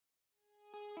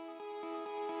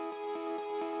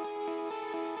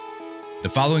The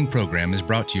following program is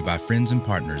brought to you by friends and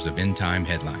partners of End Time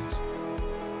Headlines.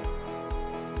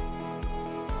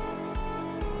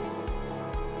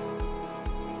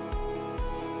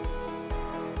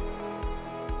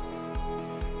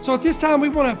 So at this time, we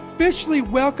want to officially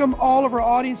welcome all of our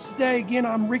audience today. Again,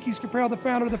 I'm Ricky Scaparro, the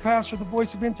founder, the pastor, the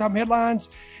voice of End Time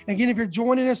Headlines. And again, if you're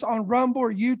joining us on Rumble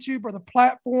or YouTube or the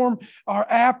platform, our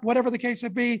app, whatever the case may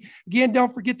be, again,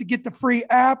 don't forget to get the free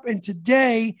app. And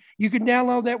today, you can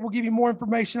download that. We'll give you more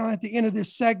information on it at the end of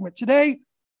this segment. Today,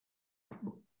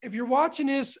 if you're watching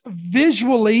this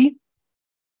visually,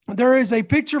 there is a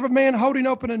picture of a man holding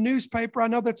open a newspaper. I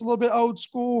know that's a little bit old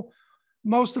school.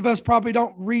 Most of us probably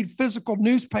don't read physical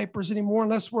newspapers anymore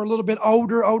unless we're a little bit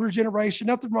older generation.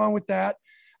 Nothing wrong with that.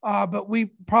 But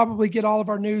we probably get all of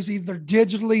our news either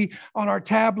digitally on our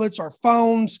tablets, our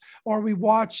phones, or we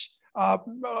watch.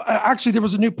 Actually, there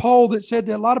was a new poll that said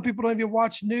that a lot of people don't even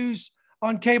watch news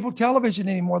on cable television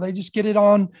anymore. They just get it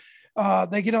on,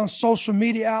 social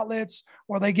media outlets,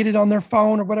 or they get it on their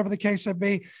phone, or whatever the case may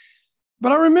be.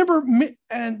 But I remember,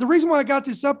 and the reason why I got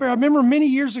this up there, I remember many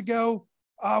years ago,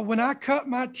 when I cut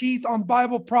my teeth on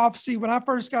Bible prophecy, when I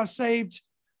first got saved,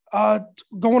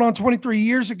 going on 23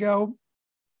 years ago,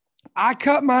 I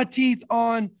cut my teeth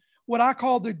on what I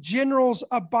call the generals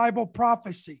of Bible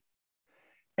prophecy.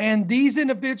 And these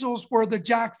individuals were the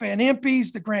Jack Van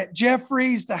Impe's, the Grant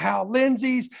Jeffreys, the Hal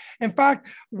Lindsays. In fact,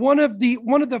 one of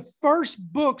the first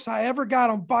books I ever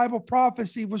got on Bible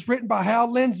prophecy was written by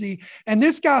Hal Lindsay, and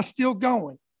this guy's still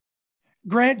going.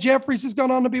 Grant Jeffreys has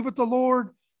gone on to be with the Lord.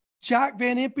 Jack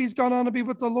Van Impe's gone on to be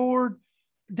with the Lord.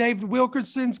 David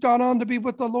Wilkerson's gone on to be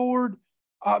with the Lord.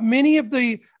 Many of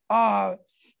the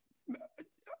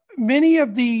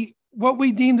what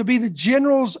we deem to be the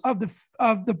generals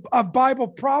of Bible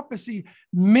prophecy,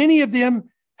 many of them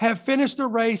have finished the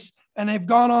race and they've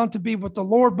gone on to be with the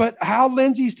Lord. But Hal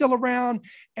Lindsay's still around,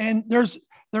 and there's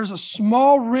a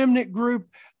small remnant group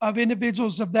of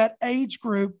individuals of that age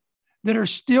group that are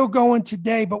still going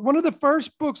today. But one of the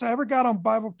first books I ever got on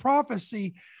Bible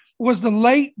prophecy was the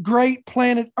late, great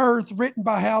Planet Earth, written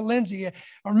by Hal Lindsay. I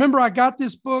remember I got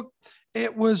this book.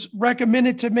 It was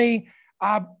recommended to me.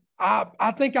 I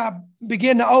think I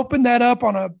began to open that up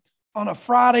on a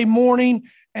Friday morning,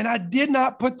 and I did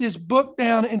not put this book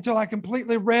down until I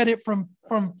completely read it from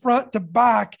front to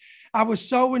back. I was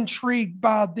so intrigued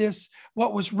by this,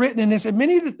 what was written in this. And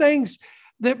many of the things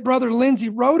that Brother Lindsay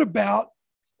wrote about,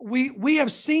 we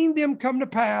have seen them come to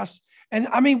pass. And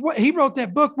I mean, he wrote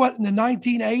that book, in the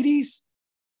 1980s?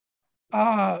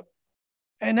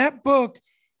 And that book,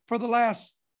 for the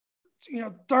last,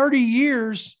 30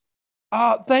 years,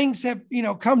 things have,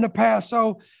 come to pass.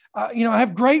 So, I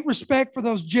have great respect for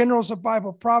those generals of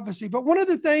Bible prophecy. But one of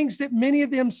the things that many of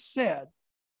them said,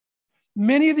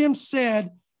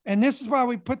 and this is why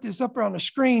we put this up on the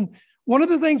screen. One of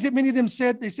the things that many of them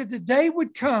said, they said the day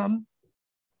would come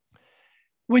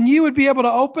when you would be able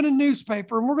to open a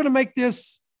newspaper, and we're going to make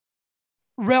this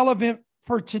relevant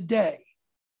for today.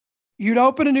 You'd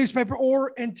open a newspaper,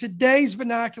 or in today's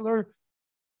vernacular,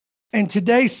 in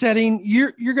today's setting,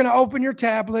 you're going to open your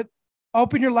tablet,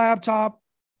 open your laptop,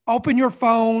 open your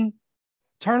phone,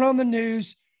 turn on the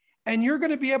news, and you're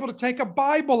going to be able to take a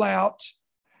Bible out,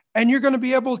 and you're going to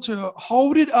be able to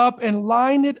hold it up and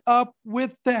line it up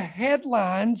with the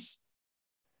headlines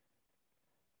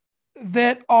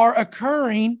that are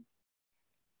occurring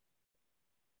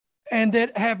and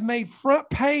that have made front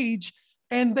page,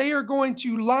 and they are going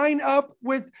to line up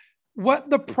with what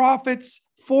the prophets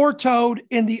foretold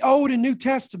in the Old and New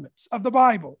Testaments of the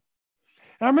Bible.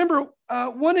 And I remember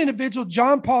one individual,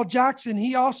 John Paul Jackson,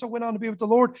 he also went on to be with the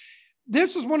Lord.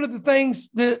 This is one of the things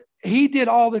that he did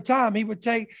all the time. He would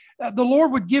take, the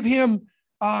Lord would give him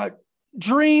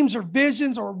dreams or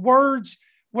visions or words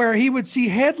where he would see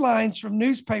headlines from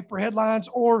newspaper headlines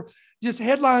or just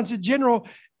headlines in general,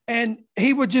 and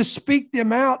he would just speak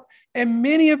them out. And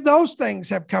many of those things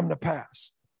have come to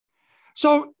pass.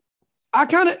 So I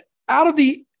kind of, out of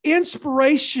the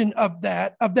inspiration of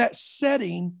that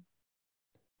setting,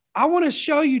 I want to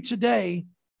show you today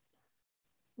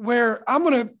where I'm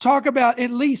going to talk about at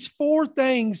least 4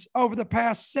 things over the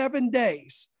past 7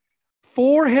 days,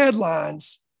 4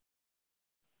 headlines,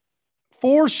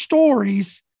 4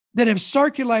 stories that have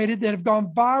circulated, that have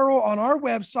gone viral on our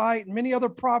website and many other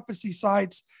prophecy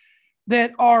sites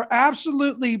that are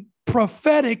absolutely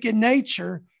prophetic in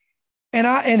nature and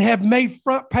have made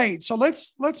front page. So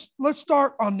let's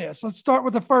start on this. Let's start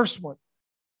with the first one.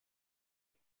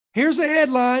 Here's a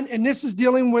headline, and this is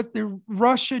dealing with the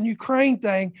Russia-Ukraine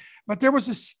thing, but there was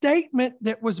a statement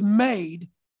that was made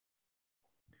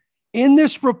in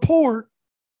this report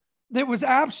that was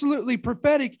absolutely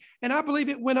prophetic. And I believe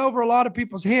it went over a lot of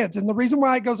people's heads. And the reason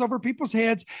why it goes over people's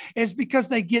heads is because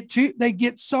they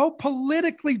get so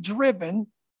politically driven.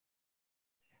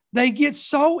 They get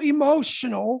so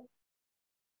emotional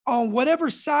on whatever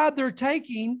side they're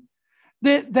taking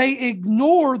that they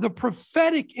ignore the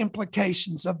prophetic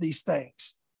implications of these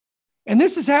things. And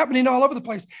this is happening all over the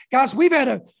place. Guys, we've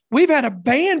had to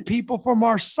ban people from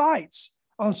our sites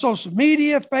on social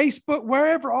media, Facebook,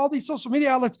 wherever, all these social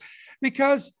media outlets,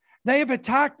 because they have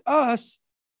attacked us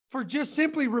for just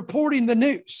simply reporting the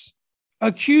news,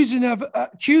 accusing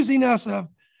us of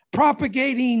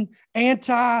propagating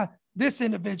anti this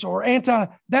individual or anti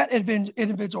that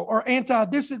individual or anti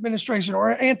this administration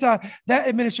or anti that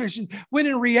administration, when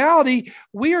in reality,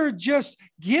 we are just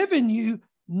giving you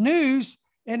news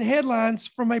and headlines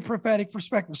from a prophetic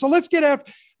perspective. So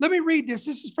let me read this.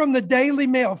 This is from the Daily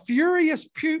Mail. Furious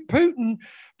Putin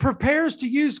prepares to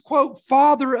use, quote,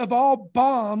 father of all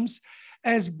bombs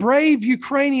as brave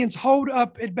Ukrainians hold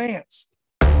up advanced.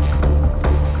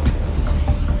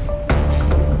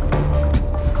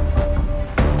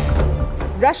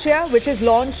 Russia, which has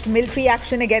launched military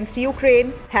action against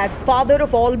Ukraine, has father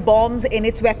of all bombs in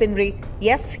its weaponry.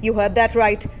 Yes, you heard that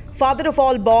right. Father of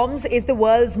all bombs is the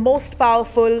world's most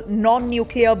powerful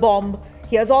non-nuclear bomb.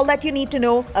 Here's all that you need to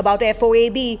know about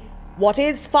FOAB. What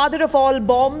is father of all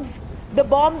bombs? The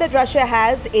bomb that Russia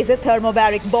has is a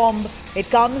thermobaric bomb. It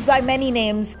comes by many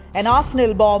names: an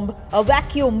arsenal bomb, a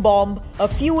vacuum bomb, a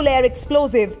fuel-air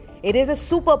explosive. It is a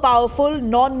super powerful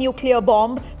non-nuclear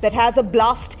bomb that has a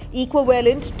blast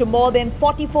equivalent to more than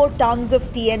 44 tons of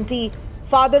TNT.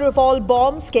 Father of all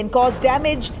bombs can cause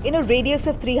damage in a radius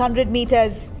of 300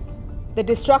 meters. The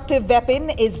destructive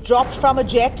weapon is dropped from a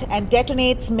jet and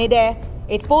detonates mid-air.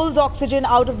 It pulls oxygen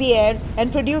out of the air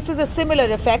and produces a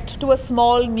similar effect to a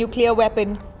small nuclear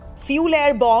weapon.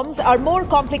 Fuel-air bombs are more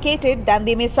complicated than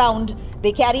they may sound.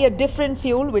 They carry a different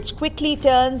fuel which quickly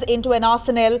turns into an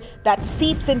arsenal that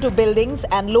seeps into buildings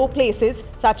and low places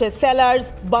such as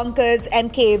cellars, bunkers,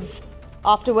 and caves.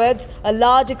 Afterwards, a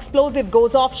large explosive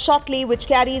goes off shortly which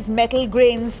carries metal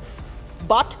grains.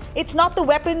 But it's not the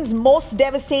weapon's most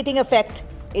devastating effect.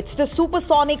 It's the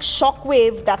supersonic shock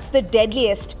wave that's the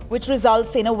deadliest, which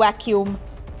results in a vacuum.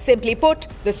 Simply put,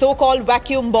 the so-called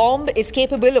vacuum bomb is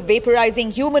capable of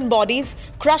vaporizing human bodies,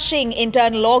 crushing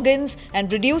internal organs,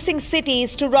 and reducing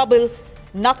cities to rubble.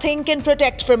 Nothing can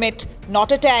protect from it.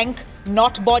 Not a tank,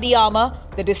 not body armor.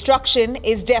 The destruction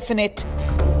is definite.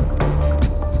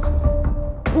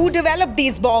 Who developed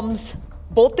these bombs?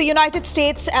 Both the United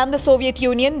States and the Soviet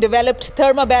Union developed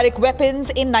thermobaric weapons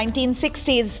in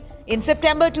 1960s. In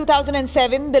September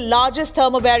 2007, the largest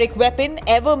thermobaric weapon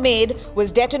ever made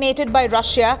was detonated by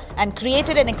Russia and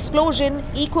created an explosion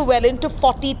equivalent to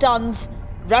 40 tons.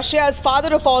 Russia's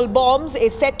father of all bombs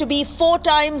is said to be 4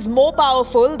 times more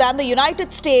powerful than the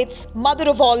United States' mother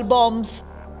of all bombs.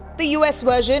 The US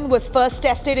version was first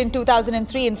tested in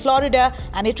 2003 in Florida,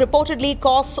 and it reportedly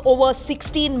costs over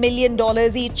 $16 million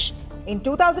each. In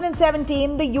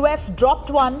 2017, the US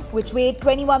dropped one which weighed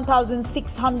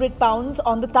 21,600 pounds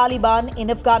on the Taliban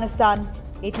in Afghanistan.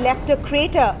 It left a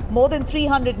crater more than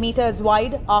 300 meters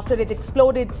wide after it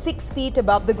exploded 6 feet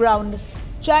above the ground.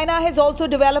 China has also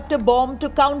developed a bomb to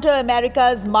counter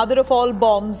America's mother of all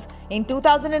bombs. In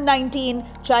 2019,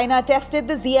 China tested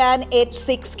the Xi'an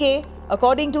H-6K.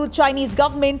 According to the Chinese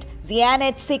government, Xi'an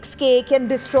H-6K can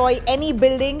destroy any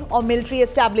building or military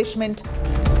establishment.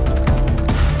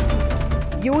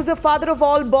 Use of father of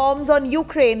all bombs on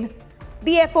Ukraine.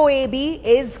 The FOAB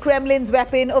is Kremlin's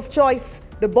weapon of choice.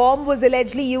 The bomb was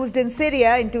allegedly used in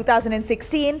Syria in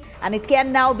 2016, and it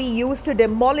can now be used to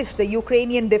demolish the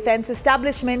Ukrainian defense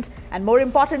establishment and, more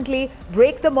importantly,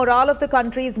 break the morale of the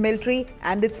country's military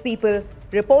and its people.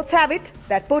 Reports have it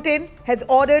that Putin has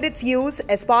ordered its use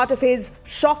as part of his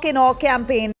shock and awe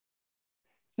campaign.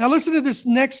 Now listen to this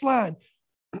next line.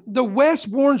 The West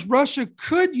warns Russia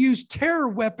could use terror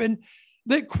weapon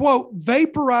that, quote,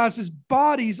 vaporizes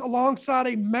bodies alongside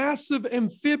a massive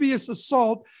amphibious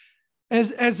assault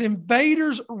as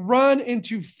invaders run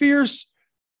into fierce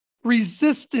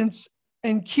resistance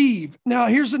in Kyiv. Now,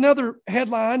 here's another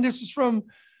headline. This is from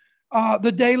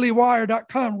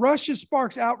thedailywire.com. Russia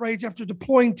sparks outrage after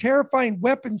deploying terrifying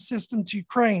weapons system to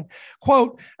Ukraine.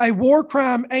 Quote, a war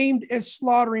crime aimed at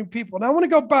slaughtering people. Now, I want to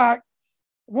go back.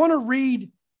 I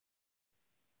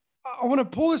want to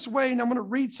pull this away, and I'm going to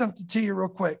read something to you real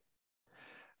quick.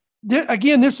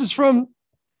 Again, this is from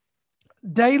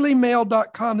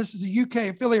dailymail.com. This is a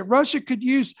UK affiliate. Russia could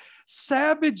use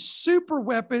savage super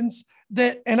weapons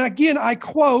that, and again, I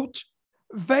quote,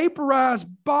 vaporize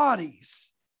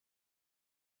bodies.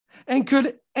 and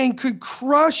could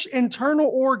crush internal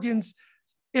organs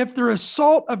if the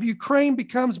assault of Ukraine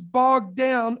becomes bogged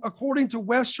down, according to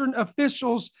Western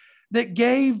officials that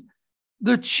gave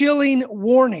the chilling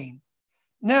warning.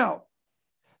 Now,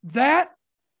 that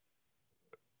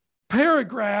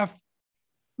paragraph,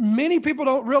 many people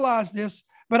don't realize this,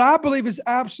 but I believe is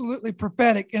absolutely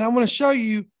prophetic. And I'm going to show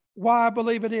you why I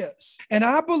believe it is. And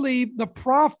I believe the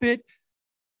prophet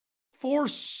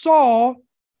foresaw,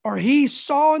 or he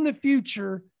saw in the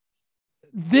future,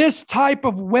 this type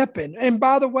of weapon. And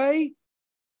by the way,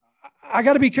 I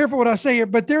got to be careful what I say here,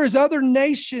 but there is other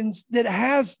nations that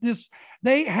has this,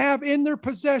 they have in their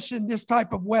possession this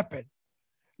type of weapon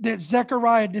that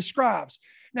Zechariah describes.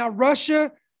 Now,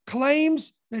 Russia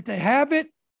claims that they have it.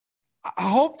 I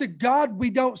hope to God we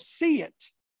don't see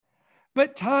it,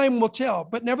 but time will tell.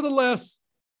 But nevertheless,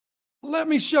 let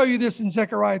me show you this in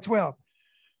Zechariah 12.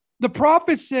 The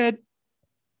prophet said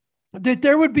that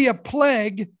there would be a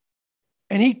plague,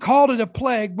 and he called it a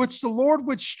plague, which the Lord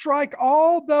would strike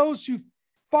all those who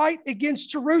fight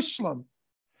against Jerusalem.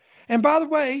 And by the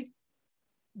way,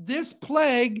 this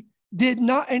plague did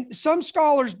not, and some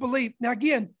scholars believe, now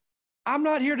again, I'm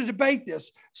not here to debate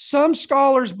this. Some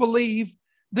scholars believe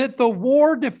that the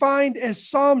war defined as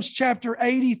Psalms chapter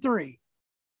 83.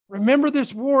 Remember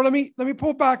this war? Let me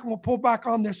pull back, and we'll pull back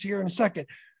on this here in a second.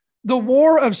 The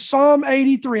war of Psalm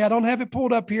 83, I don't have it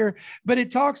pulled up here, but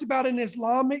it talks about an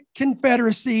Islamic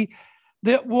confederacy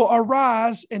that will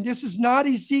arise, and this is not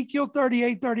Ezekiel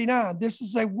 38-39. This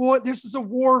is a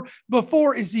war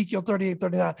before Ezekiel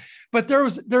 38-39. But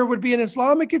there would be an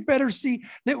Islamic confederacy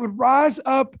that would rise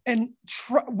up and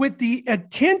with the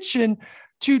intention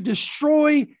to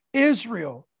destroy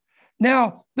Israel.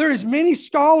 Now, there is many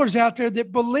scholars out there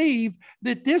that believe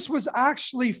that this was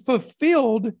actually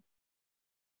fulfilled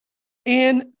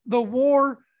in the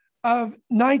war of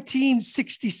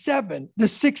 1967, the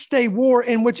Six-Day War,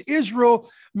 in which Israel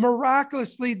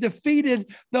miraculously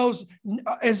defeated those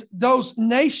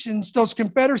nations, those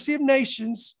confederacy of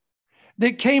nations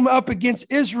that came up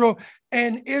against Israel,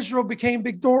 and Israel became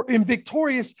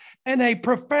victorious in a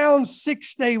profound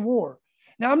Six-Day War.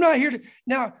 Now, I'm not here to,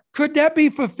 now, could that be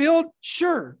fulfilled?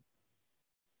 Sure.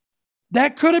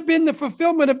 That could have been the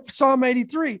fulfillment of Psalm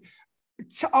 83.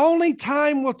 Only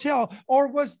time will tell. Or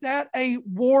was that a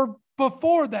war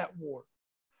before that war?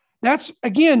 That's,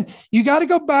 again, you got to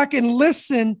go back and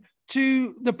listen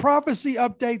to the prophecy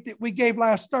update that we gave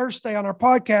last Thursday on our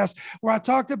podcast, where I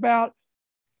talked about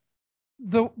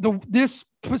this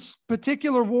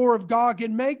particular war of Gog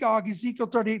and Magog, Ezekiel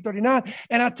 38-39.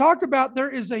 And I talked about there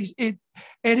is it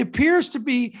appears to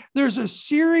be, there's a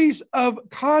series of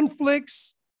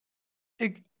conflicts,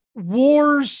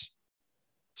 wars,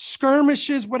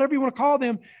 skirmishes, whatever you want to call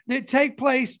them, that take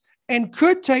place and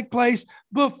could take place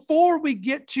before we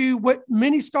get to what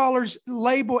many scholars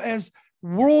label as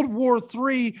World War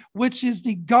III, which is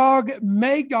the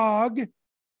Gog-Magog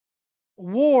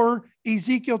war,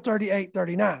 Ezekiel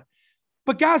 38-39.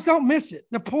 But guys, don't miss it.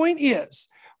 The point is,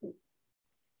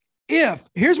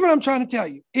 here's what I'm trying to tell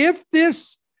you. If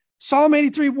this Psalm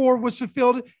 83 war was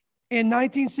fulfilled in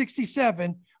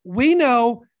 1967, we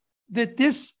know that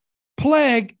this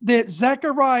plague that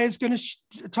Zechariah is going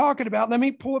to talking about, let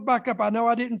me pull it back up. I know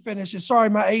I didn't finish it. Sorry,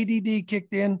 my ADD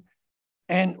kicked in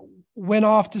and went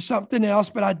off to something else,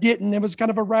 but I didn't. It was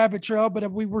kind of a rabbit trail,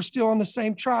 but we were still on the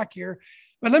same track here.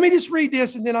 But let me just read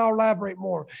this, and then I'll elaborate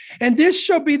more. And this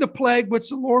shall be the plague which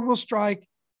the Lord will strike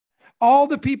all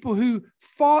the people who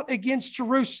fought against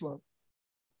Jerusalem.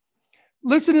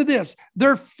 Listen to this.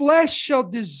 Their flesh shall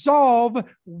dissolve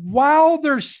while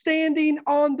they're standing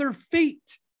on their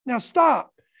feet. Now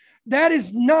stop. That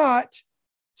is not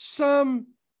some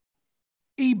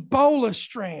Ebola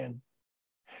strand.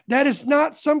 That is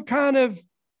not some kind of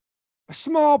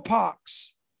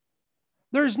smallpox.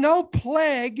 There's no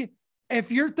plague.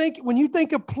 When you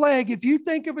think of plague, if you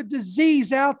think of a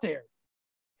disease out there,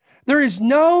 there is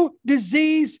no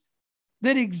disease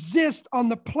that exists on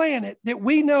the planet that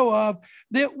we know of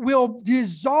that will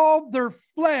dissolve their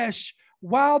flesh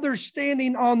while they're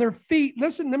standing on their feet.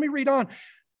 Listen, let me read on.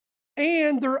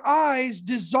 And their eyes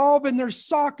dissolve in their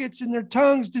sockets, and their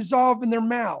tongues dissolve in their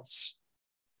mouths.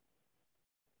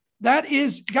 That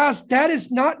is, guys, that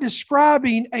is not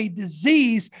describing a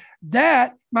disease.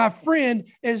 That, my friend,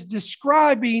 is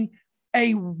describing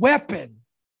a weapon,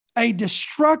 a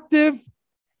destructive,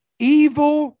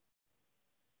 evil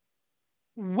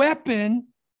weapon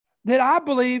that I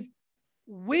believe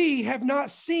we have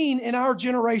not seen in our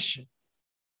generation.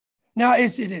 Now,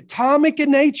 is it atomic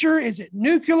in nature? Is it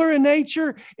nuclear in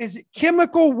nature? Is it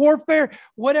chemical warfare?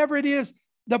 Whatever it is,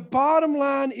 the bottom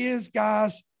line is,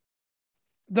 guys,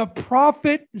 the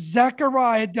prophet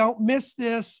Zechariah, don't miss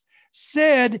this,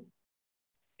 said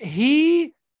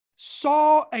he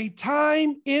saw a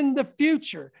time in the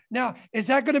future. Now, is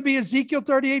that going to be Ezekiel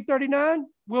 38:39?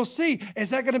 We'll see. Is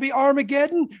that going to be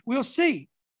Armageddon? We'll see.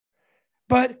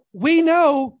 But we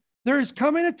know there is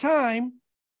coming a time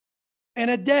and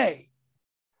a day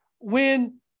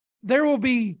when there will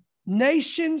be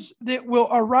nations that will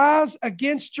arise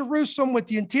against Jerusalem with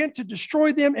the intent to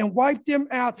destroy them and wipe them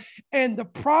out. And the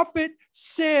prophet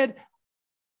said,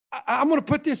 I'm going to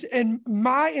put this in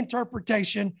my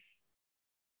interpretation,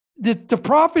 that the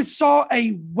prophet saw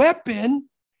a weapon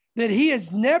that he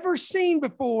has never seen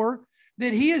before,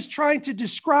 that he is trying to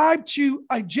describe to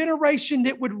a generation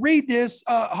that would read this,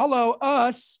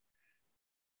 us.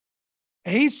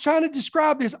 He's trying to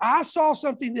describe this. I saw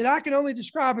something that I can only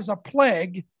describe as a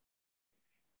plague.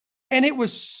 And it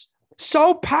was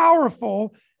so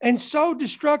powerful and so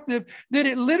destructive that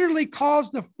it literally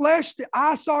caused the flesh, the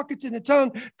eye sockets, and the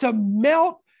tongue to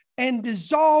melt and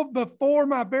dissolve before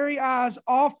my very eyes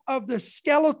off of the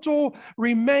skeletal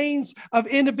remains of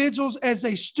individuals as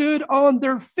they stood on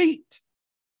their feet.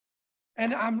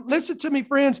 And listen to me,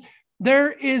 friends,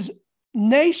 there is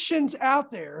nations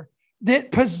out there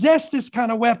that possess this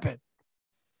kind of weapon.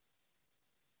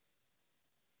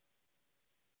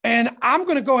 And I'm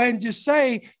going to go ahead and just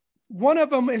say one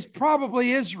of them is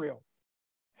probably Israel.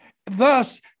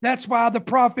 Thus, that's why the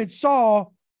prophet saw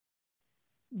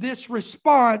this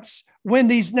response when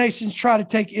these nations try to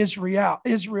take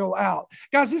Israel out.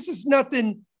 Guys, this is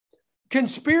nothing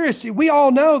conspiracy. We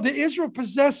all know that Israel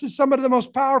possesses some of the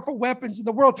most powerful weapons in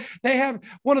the world. They have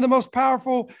one of the most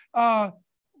powerful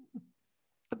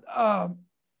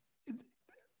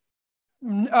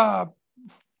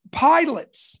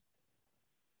pilots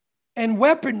and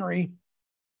weaponry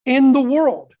in the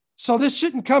world. So this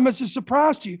shouldn't come as a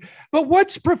surprise to you. But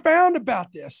what's profound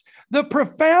about this? The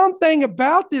profound thing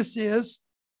about this is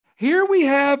here we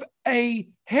have a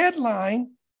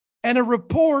headline and a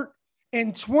report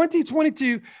in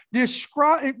 2022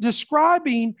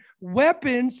 describing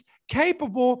weapons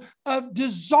capable of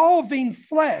dissolving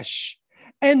flesh.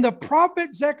 And the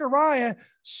prophet Zechariah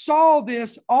saw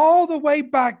this all the way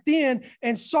back then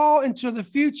and saw into the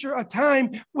future a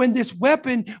time when this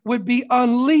weapon would be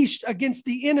unleashed against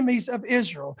the enemies of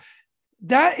Israel.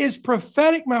 That is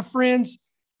prophetic, my friends,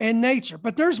 in nature.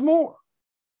 But there's more.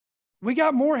 We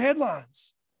got more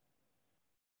headlines.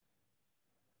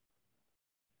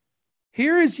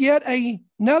 Here is yet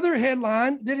another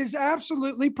headline that is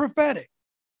absolutely prophetic.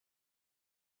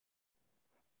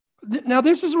 Now,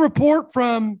 this is a report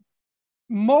from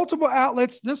multiple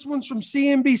outlets. This one's from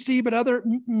CNBC, but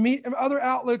other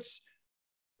outlets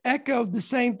echoed the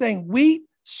same thing. Wheat,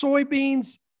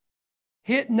 soybeans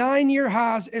hit 9-year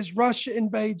highs as Russia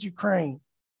invades Ukraine.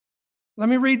 Let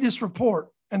me read this report,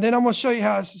 and then I'm going to show you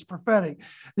how this is prophetic.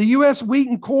 The U.S. wheat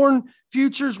and corn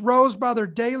futures rose by their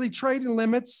daily trading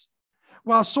limits,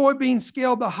 while soybeans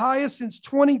scaled the highest since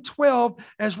 2012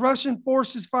 as Russian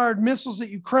forces fired missiles at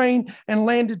Ukraine and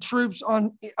landed troops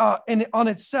on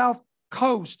its south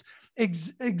coast,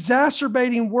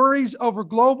 exacerbating worries over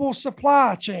global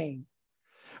supply chain.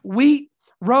 Wheat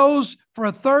rose for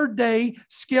a third day,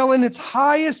 scaling its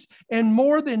highest in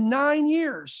more than 9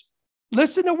 years.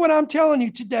 Listen to what I'm telling you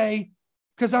today,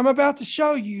 because I'm about to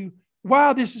show you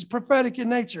why this is prophetic in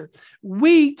nature.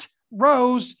 Wheat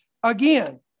rose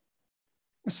again,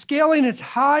 scaling its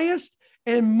highest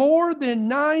in more than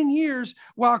 9 years,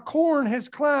 while corn has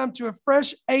climbed to a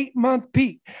fresh 8-month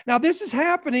peak. Now, this is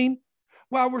happening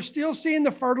while we're still seeing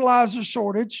the fertilizer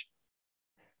shortage,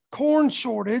 corn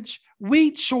shortage,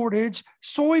 wheat shortage,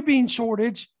 soybean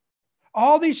shortage.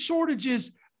 All these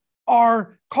shortages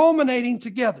are culminating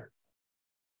together.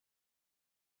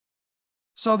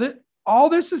 So that all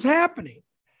this is happening.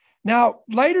 Now,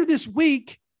 later this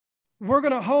week, we're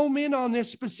going to home in on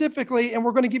this specifically, and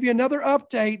we're going to give you another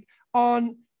update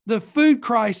on the food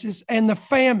crisis and the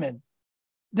famine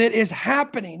that is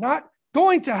happening. Not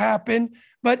going to happen,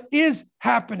 but is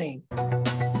happening.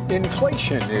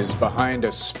 Inflation is behind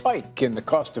a spike in the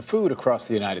cost of food across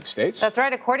the United States. That's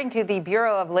right. According to the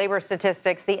Bureau of Labor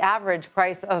Statistics, the average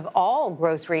price of all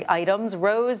grocery items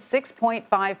rose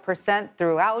 6.5%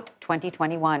 throughout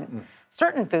 2021.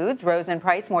 Certain foods rose in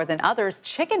price more than others.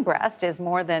 Chicken breast is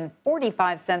more than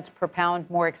 45 cents per pound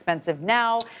more expensive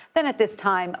now than at this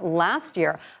time last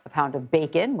year. A pound of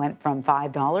bacon went from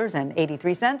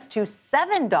 $5.83 to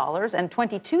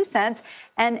 $7.22,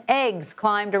 and eggs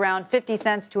climbed around 50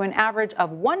 cents to an average of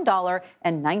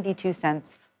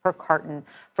 $1.92 per carton.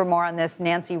 For more on this,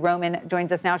 Nancy Roman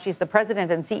joins us now. She's the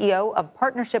president and CEO of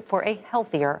Partnership for a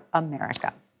Healthier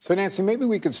America. So, Nancy, maybe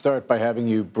we could start by having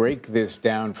you break this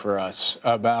down for us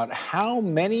about how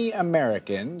many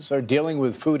Americans are dealing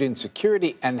with food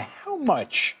insecurity and how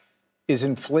much is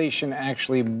inflation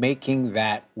actually making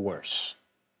that worse?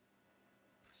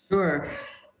 Sure.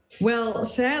 Well,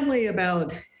 sadly,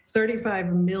 about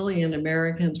 35 million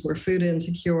Americans were food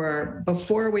insecure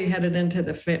before we headed into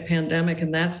the pandemic,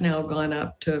 and that's now gone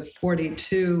up to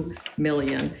 42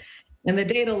 million. And the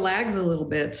data lags a little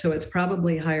bit, so it's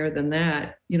probably higher than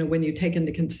that, when you take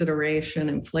into consideration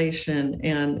inflation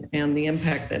and the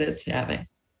impact that it's having.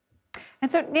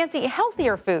 And so, Nancy,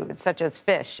 healthier foods such as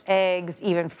fish, eggs,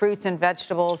 even fruits and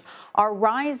vegetables are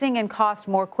rising in cost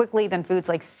more quickly than foods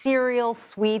like cereal,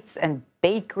 sweets, and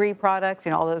bakery products,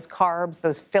 all those carbs,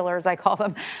 those fillers, I call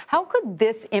them. How could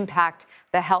this impact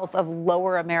the health of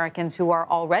lower Americans who are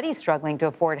already struggling to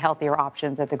afford healthier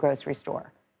options at the grocery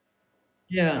store?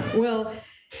 Yeah, well,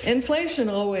 inflation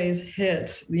always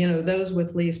hits, those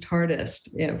with least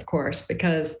hardest, of course,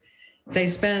 because they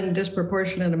spend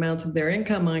disproportionate amounts of their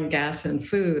income on gas and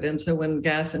food. And so when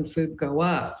gas and food go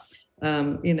up,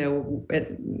 low-income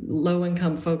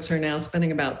folks are now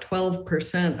spending about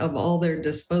 12% of all their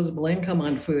disposable income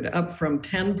on food, up from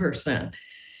 10%.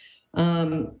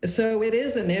 So it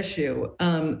is an issue.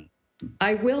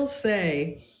 I will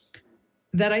say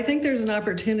that I think there's an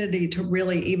opportunity to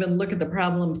really even look at the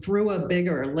problem through a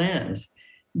bigger lens,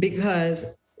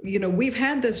 because we've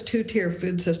had this two-tier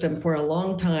food system for a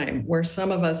long time where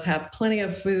some of us have plenty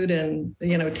of food and,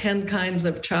 10 kinds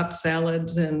of chopped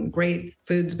salads and great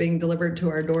foods being delivered to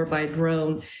our door by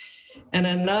drone. And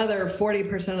another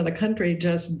 40% of the country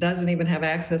just doesn't even have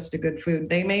access to good food.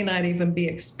 They may not even be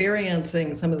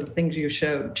experiencing some of the things you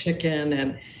showed,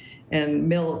 chicken and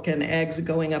milk and eggs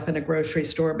going up in a grocery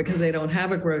store because they don't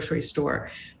have a grocery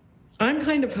store. I'm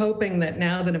kind of hoping that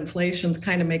now that inflation's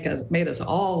kind of made us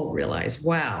all realize,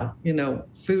 wow,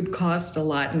 food costs a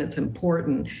lot and it's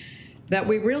important, that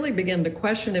we really begin to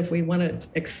question if we want to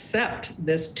accept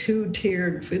this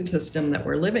two-tiered food system that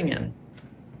we're living in.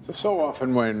 So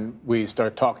often when we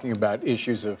start talking about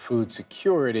issues of food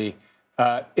security,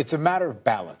 it's a matter of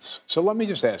balance. So let me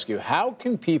just ask you, how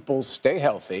can people stay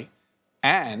healthy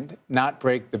and not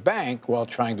break the bank while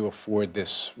trying to afford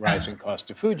this rising cost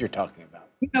of food you're talking about?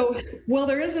 Well,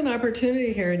 there is an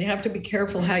opportunity here, and you have to be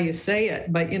careful how you say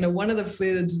it. But, one of the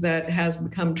foods that has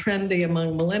become trendy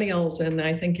among millennials, and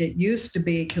I think it used to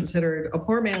be considered a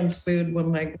poor man's food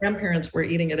when my grandparents were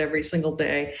eating it every single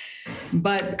day.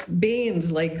 But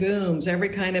beans, legumes, every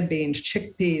kind of beans,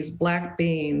 chickpeas, black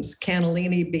beans,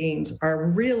 cannellini beans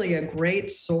are really a great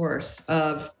source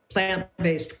of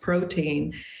plant-based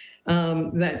protein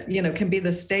that, can be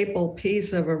the staple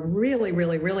piece of a really,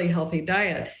 really, really healthy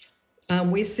diet.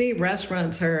 We see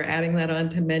restaurants are adding that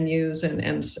onto menus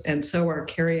and so are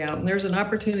carry out. And there's an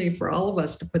opportunity for all of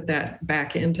us to put that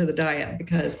back into the diet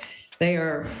because they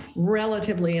are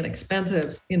relatively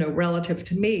inexpensive, relative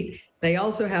to meat. They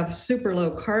also have super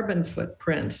low carbon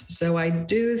footprints. So I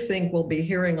do think we'll be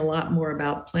hearing a lot more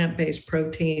about plant-based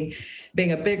protein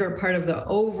being a bigger part of the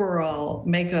overall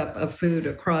makeup of food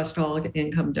across all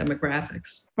income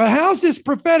demographics. But how's this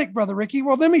prophetic, Brother Ricky?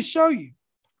 Well, let me show you.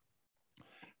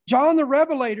 John the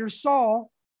Revelator saw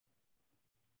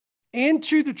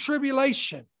into the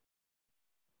tribulation.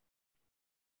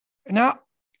 Now,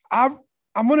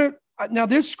 now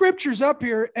this scripture's up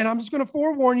here, and I'm just going to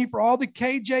forewarn you for all the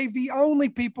KJV only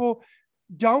people,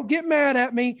 don't get mad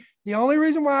at me. The only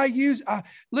reason why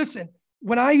listen,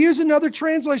 when I use another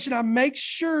translation, I make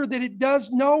sure that it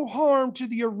does no harm to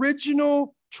the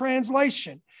original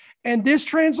translation. And this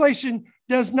translation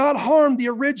does not harm the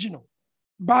original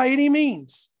by any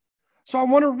means. So I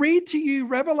want to read to you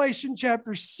Revelation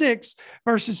chapter 6,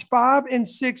 verses 5 and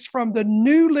 6 from the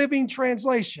New Living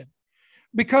Translation,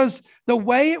 because the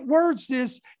way it words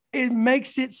this, it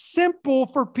makes it simple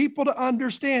for people to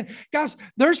understand. Guys,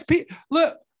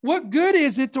 look, what good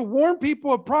is it to warn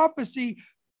people of prophecy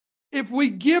if we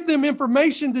give them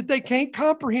information that they can't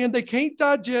comprehend, they can't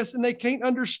digest, and they can't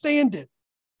understand it?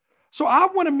 So I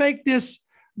want to make this,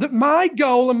 that my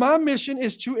goal and my mission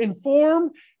is to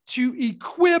inform, to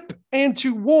equip, and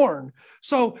to warn.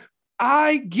 So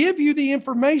I give you the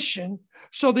information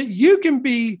so that you can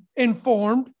be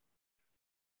informed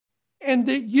and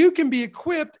that you can be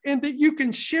equipped and that you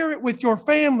can share it with your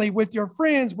family, with your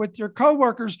friends, with your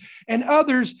coworkers, and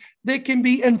others that can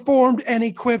be informed and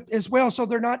equipped as well, so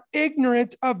they're not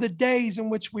ignorant of the days in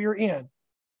which we are in.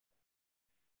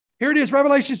 Here it is,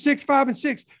 Revelation 6, 5 and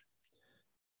 6.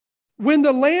 When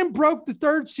the Lamb broke the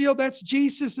third seal, that's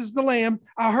Jesus is the Lamb,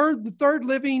 I heard the third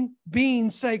living being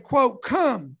say, quote,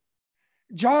 "Come."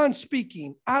 John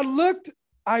speaking. I looked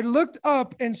I looked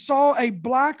up and saw a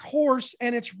black horse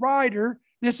and its rider.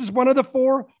 This is one of the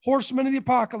 4 horsemen of the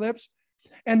apocalypse.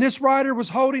 And this rider was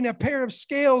holding a pair of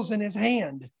scales in his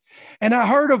hand. And I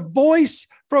heard a voice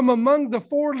from among the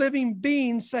 4 living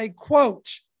beings say, quote,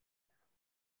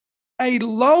 a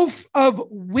loaf of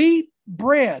wheat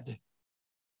bread.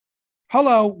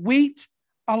 Hello, wheat.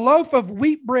 A loaf of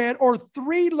wheat bread or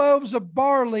 3 loaves of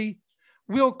barley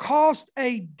will cost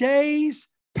a day's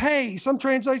pay. Some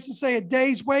translations say a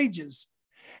day's wages.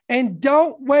 And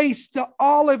don't waste the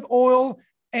olive oil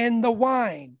and the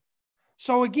wine.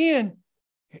 So again,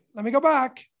 let me go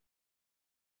back.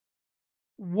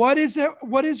 What is it?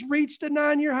 What has reached a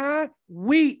 9-year high?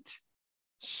 Wheat,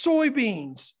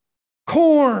 soybeans,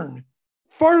 corn,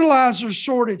 fertilizer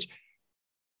shortage.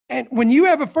 And when you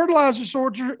have a fertilizer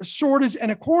shortage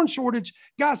and a corn shortage,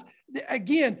 guys,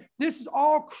 again, this is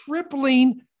all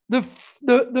crippling the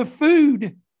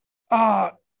food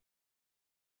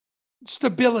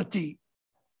stability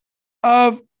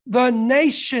of the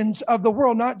nations of the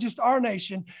world, not just our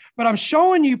nation. But I'm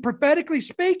showing you, prophetically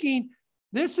speaking,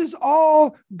 this is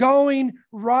all going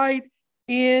right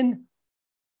in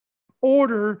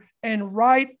order and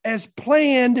right as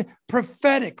planned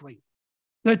prophetically.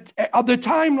 The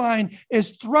timeline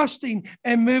is thrusting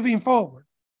and moving forward.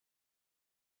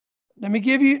 I'm going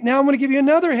to give you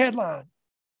another headline.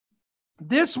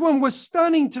 This one was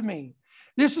stunning to me.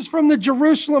 This is from the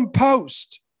Jerusalem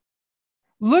Post.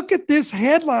 Look at this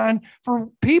headline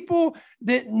for people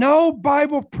that know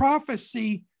Bible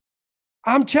prophecy.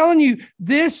 I'm telling you,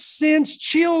 this sends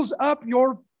chills up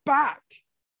your back.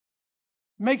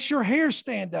 Makes your hair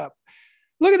stand up.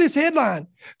 Look at this headline.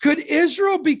 Could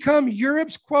Israel become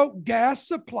Europe's, quote, gas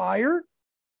supplier?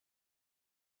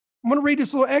 I'm going to read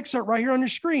this little excerpt right here on your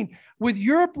screen. With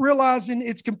Europe realizing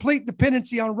its complete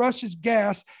dependency on Russia's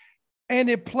gas, and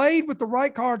it played with the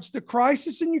right cards, the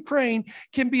crisis in Ukraine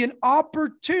can be an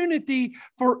opportunity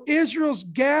for Israel's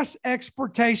gas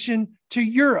exportation to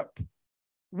Europe.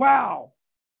 Wow.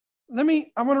 I'm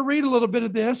going to read a little bit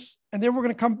of this, and then we're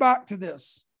going to come back to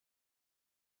this.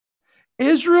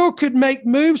 Israel could make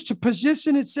moves to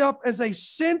position itself as a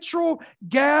central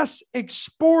gas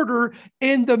exporter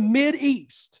in the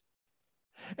Mideast.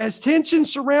 As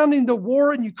tensions surrounding the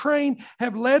war in Ukraine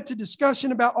have led to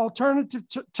discussion about alternative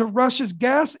to Russia's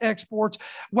gas exports,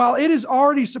 while it is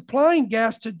already supplying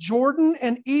gas to Jordan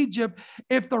and Egypt,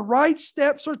 if the right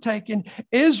steps are taken,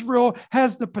 Israel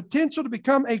has the potential to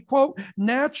become a, quote,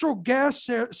 natural gas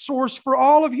source for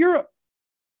all of Europe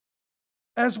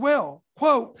as well.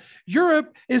 Quote,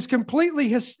 Europe is completely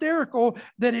hysterical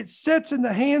that it sits in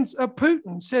the hands of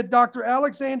Putin, said Dr.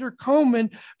 Alexander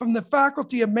Coleman from the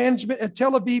Faculty of Management at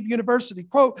Tel Aviv University.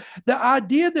 Quote, the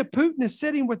idea that Putin is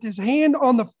sitting with his hand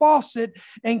on the faucet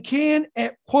and can,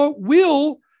 quote,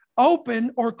 will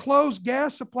open or close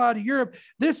gas supply to Europe,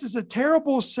 this is a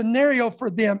terrible scenario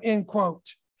for them, end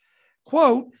quote.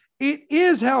 Quote, it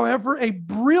is, however, a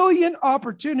brilliant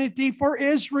opportunity for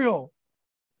Israel.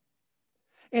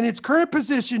 In its current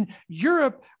position,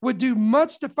 Europe would do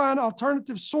much to find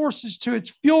alternative sources to its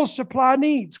fuel supply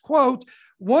needs. Quote,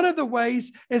 one of the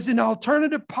ways is an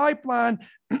alternative pipeline,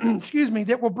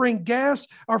 that will bring gas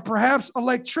or perhaps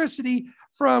electricity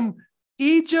from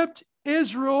Egypt,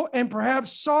 Israel, and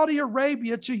perhaps Saudi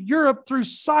Arabia to Europe through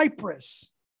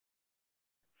Cyprus.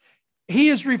 He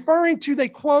is referring to the,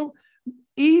 quote,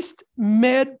 East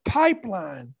Med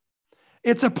pipeline.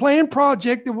 It's a planned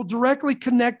project that will directly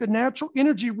connect the natural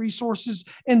energy resources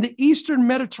in the Eastern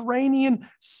Mediterranean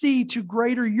Sea to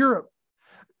greater Europe.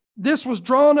 This was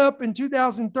drawn up in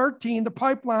 2013. The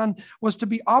pipeline was to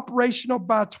be operational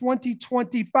by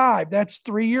 2025. That's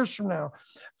 3 years from now,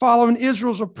 following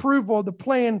Israel's approval of the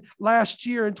plan last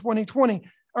year in 2020,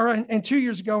 and 2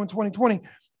 years ago in 2020.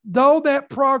 Though that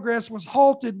progress was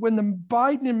halted when the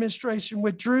Biden administration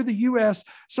withdrew the U.S.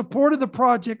 support of the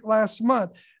project last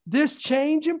month. This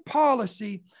change in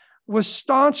policy was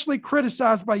staunchly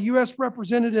criticized by U.S.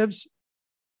 representatives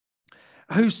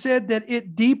who said that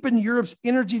it deepened Europe's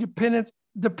energy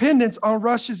dependence on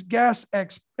Russia's gas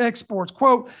exports.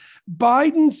 Quote,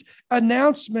 Biden's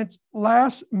announcements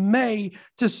last May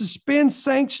to suspend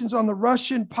sanctions on the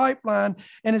Russian pipeline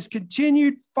and his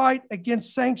continued fight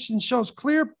against sanctions shows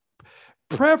clear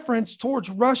preference towards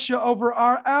Russia over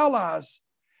our allies.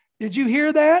 Did you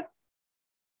hear that?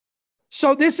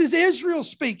 So this is Israel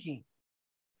speaking.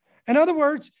 In other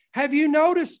words, have you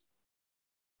noticed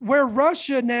where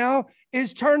Russia now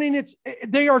is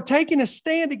they are taking a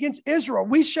stand against Israel?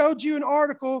 We showed you an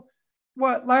article,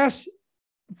 last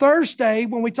Thursday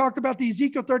when we talked about the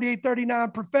Ezekiel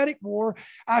 38-39 prophetic war.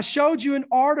 I showed you an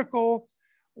article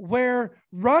where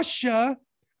Russia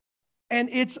and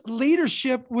its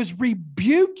leadership was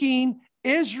rebuking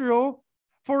Israel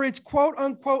for its quote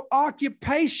unquote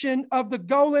occupation of the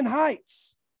Golan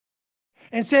Heights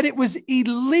and said it was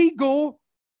illegal.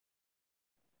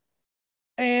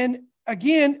 And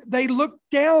again, they looked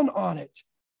down on it.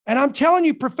 And I'm telling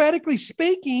you, prophetically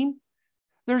speaking,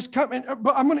 there's coming,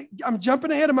 but I'm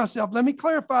jumping ahead of myself. Let me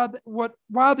clarify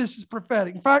why this is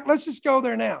prophetic. In fact, let's just go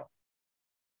there now.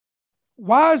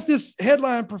 Why is this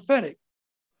headline prophetic?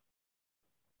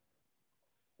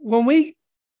 When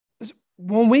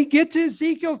we get to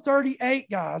Ezekiel 38,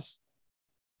 guys,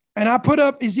 and I put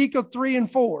up Ezekiel 3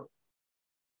 and 4,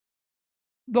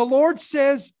 the Lord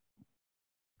says,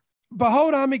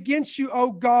 behold, I'm against you,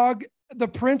 O Gog, the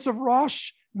prince of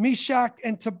Rosh, Meshach,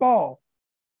 and Tubal.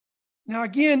 Now,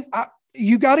 again,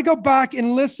 you got to go back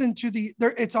and listen to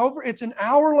it's an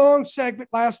hour-long segment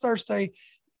last Thursday.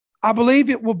 I believe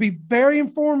it will be very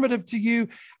informative to you.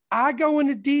 I go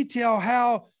into detail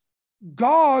how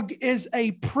Gog is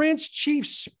a prince chief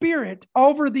spirit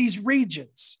over these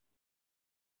regions.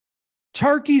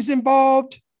 Turkey's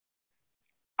involved.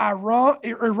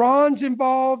 Iran's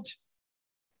involved.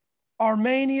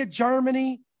 Armenia,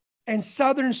 Germany, and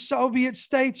southern Soviet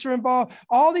states are involved.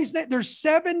 All these, there's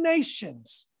 7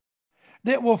 nations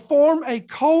that will form a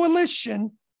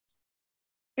coalition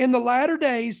in the latter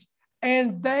days,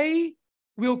 and they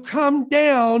will come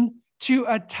down to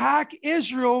attack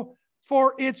Israel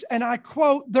for its, and I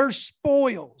quote, their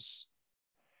spoils.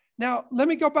 Now, let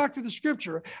me go back to the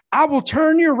scripture. I will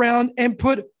turn you around and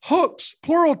put hooks,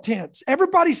 plural tense.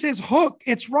 Everybody says hook.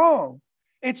 It's wrong.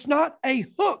 It's not a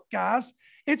hook, guys.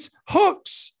 It's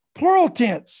hooks, plural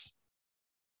tense.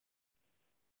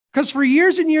 Because for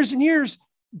years and years and years,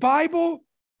 Bible,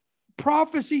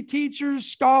 prophecy teachers,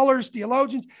 scholars,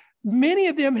 theologians, many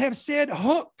of them have said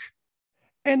hook.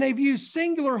 And they've used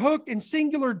singular hook and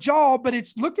singular jaw, but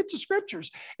look at the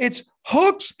scriptures. It's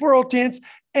hooks, plural tense,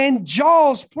 and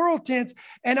jaws, plural tense.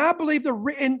 And I believe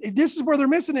and this is where they're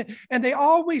missing it. And they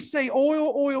always say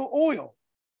oil, oil, oil.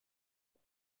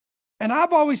 And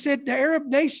I've always said the Arab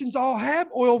nations all have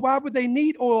oil. Why would they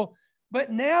need oil?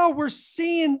 But now we're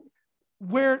seeing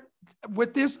where,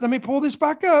 with this, let me pull this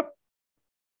back up.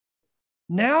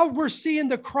 Now we're seeing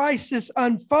the crisis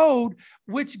unfold,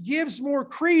 which gives more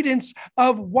credence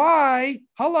of why,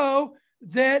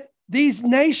 that these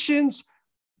nations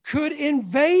could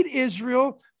invade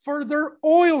Israel for their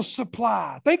oil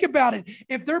supply. Think about it.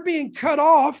 If they're being cut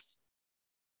off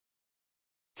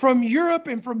from Europe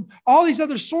and from all these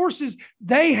other sources,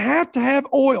 they have to have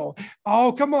oil.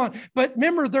 Oh, come on. But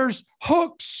remember, there's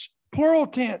hooks, plural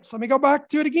tense. Let me go back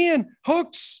to it again.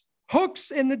 Hooks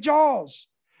in the jaws.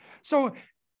 So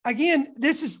again,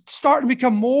 this is starting to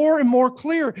become more and more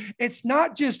clear. It's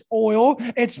not just oil.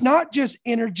 It's not just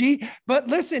energy. But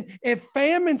listen, if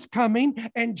famine's coming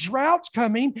and droughts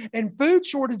coming and food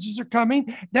shortages are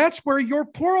coming, that's where your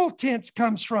plural tense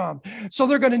comes from. So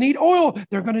they're going to need oil.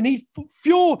 They're going to need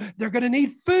fuel. They're going to need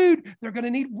food. They're going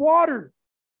to need water.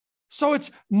 So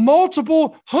it's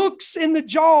multiple hooks in the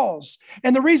jaws.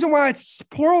 And the reason why it's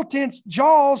plural tense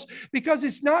jaws, because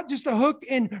it's not just a hook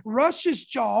in Russia's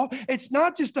jaw. It's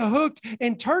not just a hook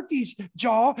in Turkey's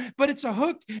jaw, but it's a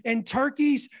hook in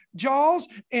Turkey's jaws,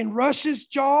 in Russia's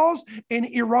jaws, in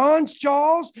Iran's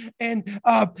jaws, and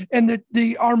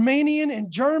the Armenian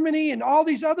and Germany and all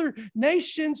these other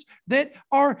nations that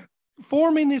are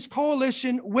forming this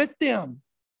coalition with them.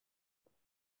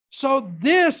 So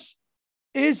this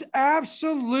is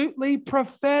absolutely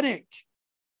prophetic,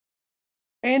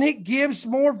 and it gives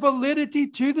more validity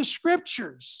to the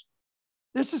scriptures.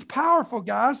 This is powerful,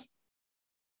 guys.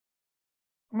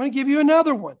 I'm going to give you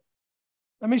another one.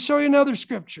 Let me show you another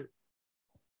scripture.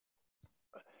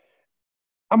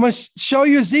 I'm going to show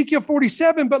you Ezekiel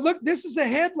 47, but look, this is a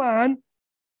headline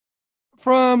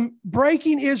from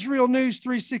Breaking Israel News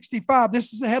 365.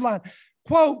 This is a headline.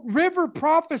 Quote, river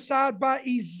prophesied by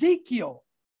Ezekiel.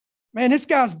 Man, this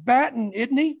guy's batting,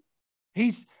 isn't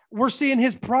he? We're seeing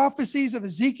his prophecies of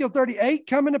Ezekiel 38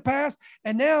 coming to pass.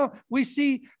 And now we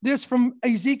see this from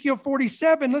Ezekiel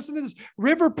 47. Listen to this.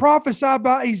 River prophesied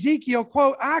by Ezekiel,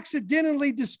 quote,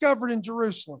 accidentally discovered in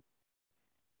Jerusalem.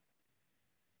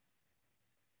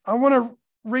 I want to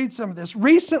read some of this.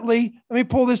 Recently, let me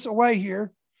pull this away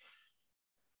here.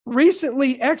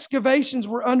 Recently, excavations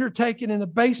were undertaken in the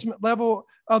basement level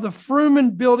of the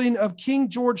Fruman building of King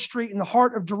George Street in the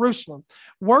heart of Jerusalem.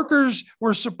 Workers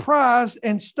were surprised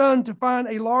and stunned to find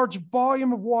a large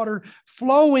volume of water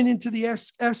flowing into the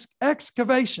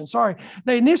excavation.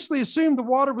 They initially assumed the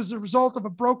water was the result of a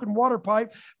broken water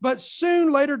pipe, but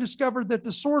soon later discovered that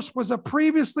the source was a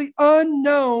previously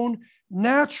unknown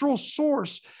natural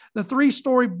source. The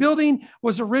 3-story building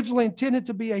was originally intended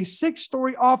to be a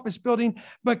 6-story office building,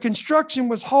 but construction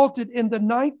was halted in the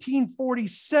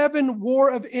 1947 War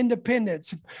of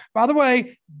Independence. By the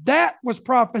way, that was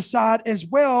prophesied as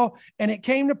well, and it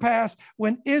came to pass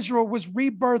when Israel was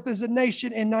rebirthed as a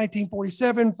nation in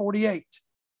 1947-48.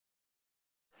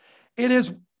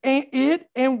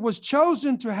 It was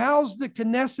chosen to house the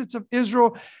Knesset of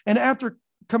Israel, and after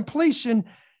completion,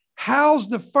 housed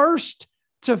the first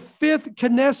to 5th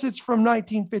Knesset from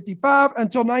 1955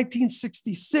 until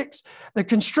 1966. The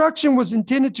construction was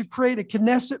intended to create a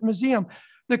Knesset museum.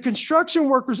 The construction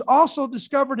workers also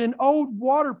discovered an old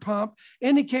water pump,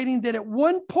 indicating that at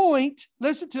one point,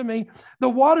 listen to me, the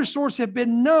water source had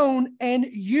been known and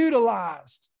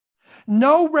utilized.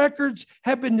 No records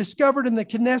have been discovered in the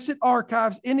Knesset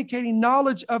archives indicating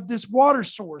knowledge of this water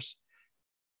source.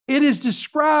 It is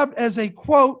described as a,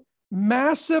 quote,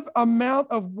 massive amount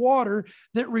of water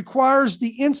that requires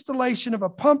the installation of a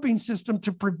pumping system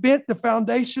to prevent the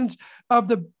foundations of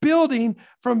the building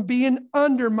from being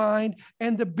undermined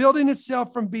and the building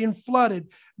itself from being flooded.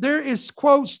 There is,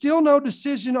 quote, still no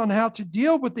decision on how to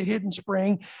deal with the hidden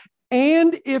spring,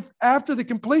 and if after the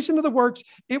completion of the works,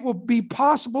 it will be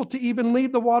possible to even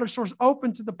leave the water source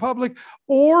open to the public,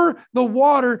 or the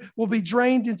water will be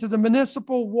drained into the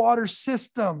municipal water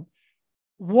system.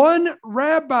 One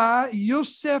rabbi,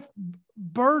 Yosef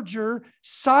Berger,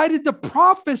 cited the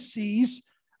prophecies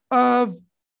of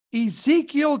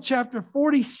Ezekiel chapter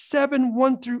 47,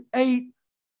 1-8,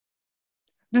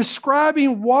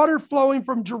 describing water flowing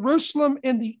from Jerusalem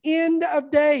in the end of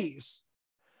days.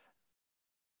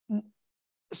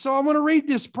 So I'm going to read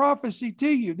this prophecy to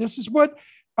you. This is what,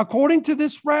 according to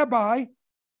this rabbi,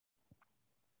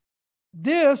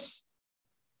 this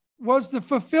was the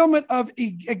fulfillment of,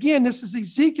 again, this is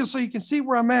Ezekiel, so you can see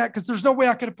where I'm at, because there's no way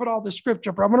I could have put all this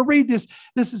scripture, but I'm going to read this.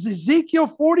 This is Ezekiel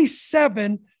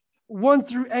 47,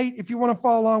 1-8, if you want to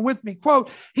follow along with me.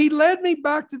 Quote, he led me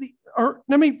back to I'm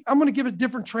going to give a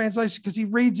different translation because he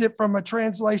reads it from a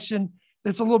translation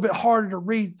that's a little bit harder to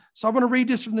read. So I'm going to read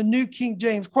this from the New King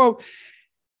James. Quote,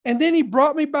 and then he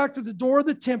brought me back to the door of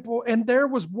the temple, and there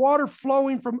was water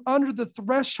flowing from under the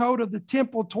threshold of the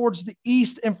temple towards the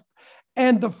east,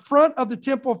 and the front of the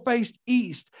temple faced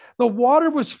east. The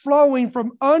water was flowing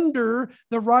from under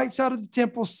the right side of the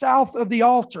temple, south of the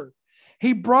altar.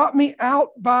 He brought me out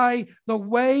by the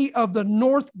way of the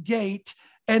north gate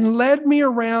and led me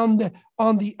around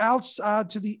on the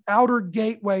outside to the outer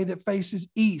gateway that faces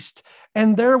east.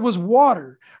 And there was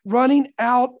water running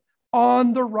out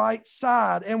on the right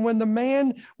side. And when the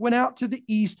man went out to the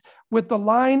east with the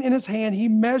line in his hand, he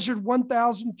measured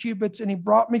 1,000 cubits, and he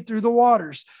brought me through the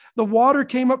waters. The water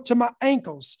came up to my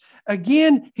ankles.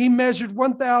 Again, he measured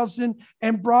 1,000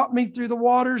 and brought me through the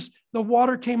waters. The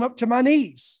water came up to my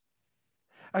knees.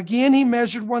 Again, he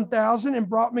measured 1,000 and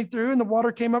brought me through, and the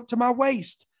water came up to my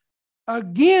waist.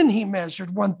 Again, he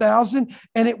measured 1,000,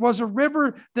 and it was a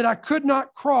river that I could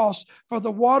not cross, for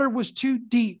the water was too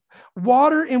deep,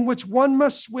 water in which one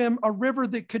must swim, a river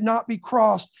that could not be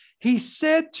crossed. He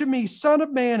said to me, Son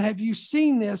of man, have you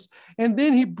seen this? And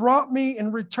then he brought me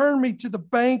and returned me to the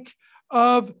bank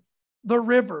of the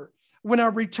river. When I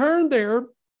returned there,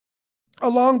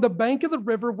 along the bank of the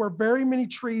river were very many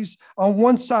trees on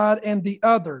one side and the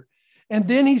other. And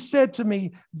then he said to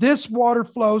me, this water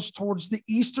flows towards the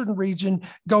eastern region,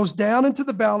 goes down into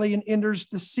the valley, and enters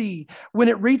the sea. When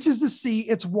it reaches the sea,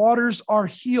 its waters are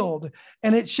healed.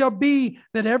 And it shall be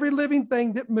that every living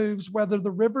thing that moves, whether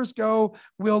the rivers go,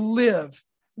 will live.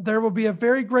 There will be a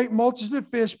very great multitude of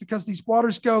fish, because these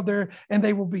waters go there, and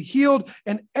they will be healed,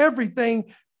 and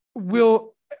everything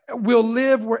will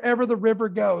live wherever the river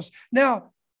goes.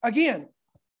 Now, again,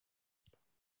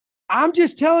 I'm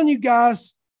just telling you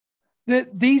guys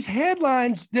that these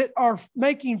headlines that are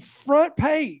making front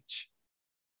page,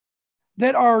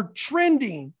 that are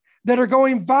trending, that are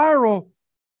going viral,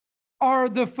 are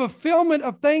the fulfillment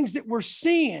of things that we're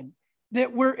seeing,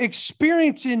 that we're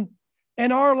experiencing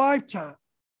in our lifetime.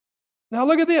 Now,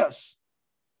 look at this.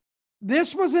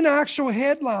 This was an actual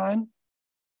headline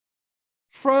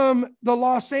from the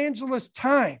Los Angeles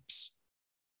Times.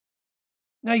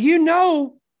 Now, you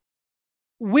know,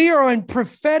 we are in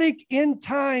prophetic end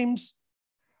times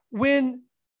when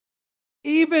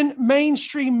even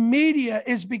mainstream media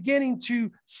is beginning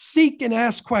to seek and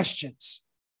ask questions.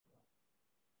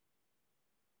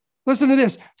 Listen to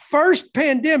this. First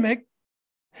pandemic,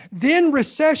 then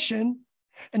recession,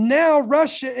 and now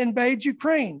Russia invades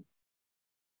Ukraine.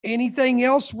 Anything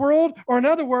else, world? Or in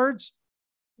other words,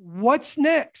 what's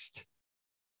next?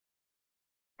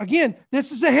 Again,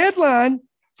 this is a headline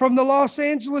from the Los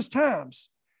Angeles Times.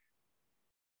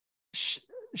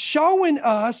 showing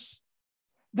us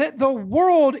that the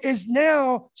world is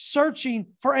now searching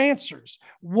for answers.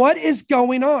 What is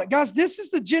going on? Guys, this is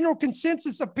the general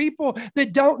consensus of people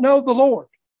that don't know the Lord.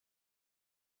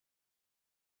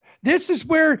 This is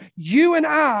where you and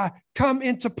I come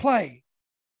into play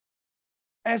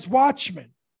as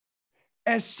watchmen,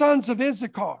 as sons of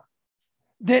Issachar,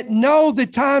 that know the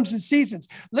times and seasons.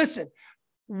 Listen,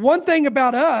 one thing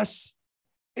about us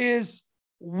is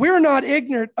we're not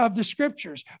ignorant of the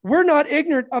scriptures. We're not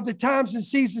ignorant of the times and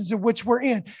seasons in which we're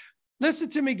in. Listen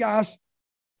to me, guys.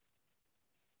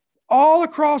 All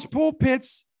across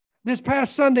pulpits this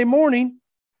past Sunday morning,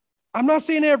 I'm not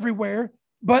saying everywhere,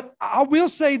 but I will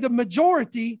say the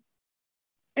majority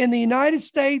in the United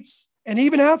States and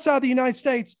even outside the United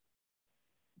States,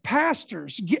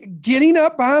 pastors getting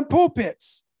up behind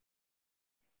pulpits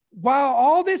while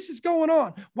all this is going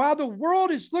on, while the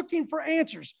world is looking for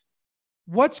answers.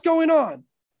 What's going on?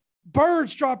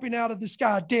 Birds dropping out of the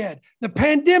sky dead. The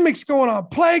pandemic's going on.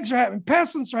 Plagues are happening.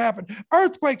 Pestilence are happening.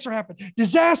 Earthquakes are happening.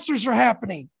 Disasters are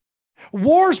happening.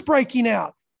 Wars breaking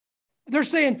out. They're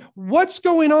saying, what's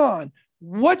going on?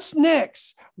 What's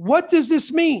next? What does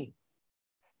this mean?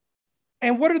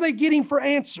 And what are they getting for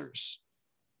answers?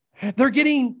 They're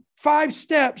getting 5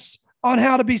 steps on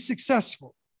how to be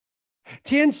successful,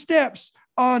 10 steps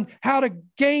on how to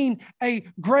gain a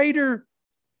greater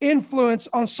influence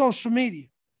on social media,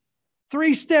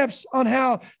 3 steps on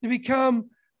how to become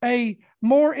a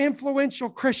more influential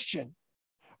Christian,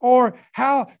 or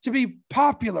how to be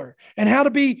popular, and how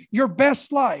to be your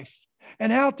best life,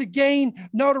 and how to gain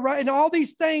notoriety, and all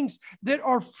these things that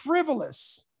are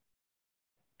frivolous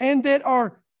and that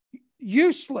are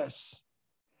useless.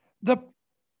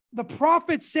 The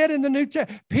prophet said in the New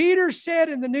Testament, Peter said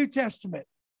in the New Testament,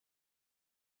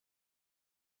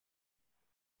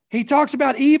 he talks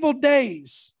about evil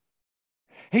days.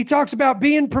 He talks about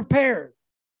being prepared.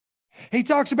 He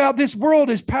talks about this world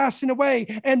is passing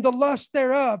away and the lust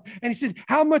thereof. And he said,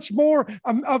 how much more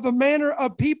of a manner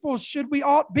of people should we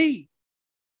ought be?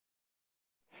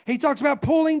 He talks about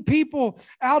pulling people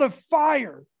out of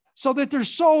fire so that their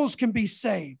souls can be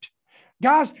saved.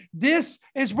 Guys, this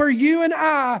is where you and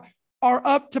I are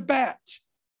up to bat.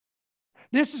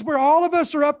 This is where all of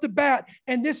us are up to bat,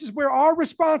 and this is where our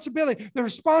responsibility, the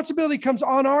responsibility comes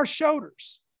on our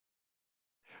shoulders.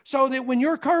 So that when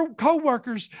your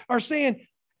co-workers are saying,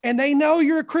 and they know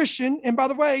you're a Christian, and by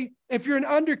the way, if you're an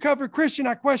undercover Christian,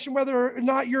 I question whether or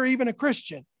not you're even a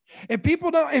Christian. If people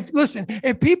don't,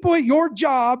 if people at your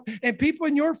job and people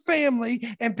in your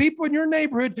family and people in your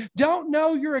neighborhood don't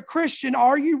know you're a Christian,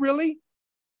 are you really?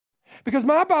 Because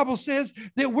my Bible says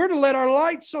that we're to let our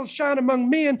light so shine among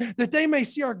men that they may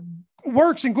see our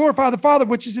works and glorify the Father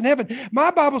which is in heaven.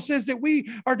 My Bible says that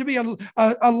we are to be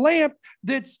a lamp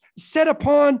that's set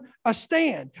upon a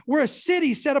stand. We're a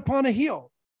city set upon a hill.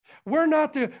 We're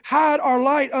not to hide our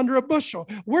light under a bushel.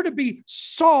 We're to be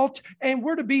salt and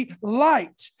we're to be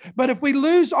light. But if we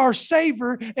lose our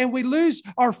savor and we lose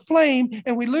our flame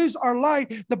and we lose our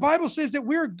light, the Bible says that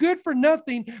we're good for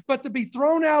nothing but to be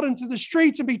thrown out into the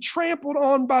streets and be trampled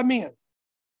on by men.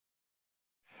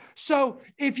 So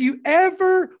if you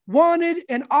ever wanted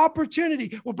an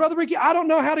opportunity, well, Brother Ricky, I don't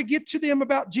know how to get to them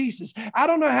about Jesus. I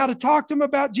don't know how to talk to them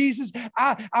about Jesus.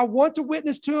 I want to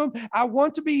witness to them. I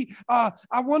want to be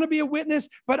a witness,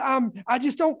 but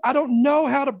I don't know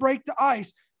how to break the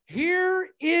ice. Here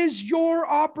is your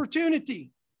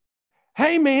opportunity.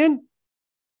 Hey, man.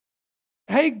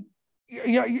 Hey,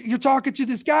 you're talking to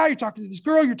this guy, you're talking to this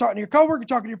girl, you're talking to your coworker, you're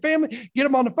talking to your family, get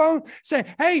them on the phone, say,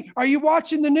 hey, are you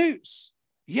watching the news?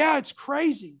 Yeah, it's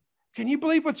crazy. Can you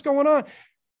believe what's going on?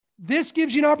 This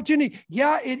gives you an opportunity.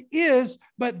 Yeah, it is,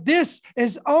 but this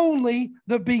is only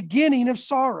the beginning of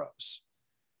sorrows.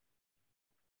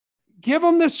 Give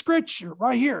them the scripture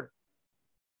right here.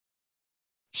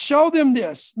 Show them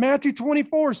this. Matthew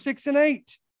 24, 6 and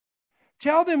 8.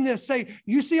 Tell them this. Say,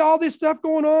 you see all this stuff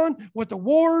going on with the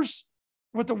wars,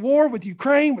 with the war with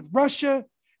Ukraine, with Russia,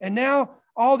 and now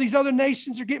all these other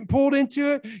nations are getting pulled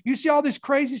into it. You see all this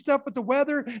crazy stuff with the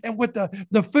weather and with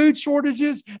the food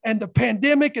shortages and the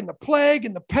pandemic and the plague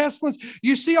and the pestilence.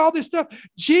 You see all this stuff.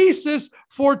 Jesus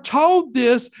foretold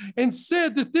this and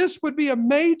said that these would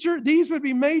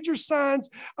be major signs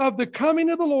of the coming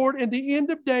of the Lord and the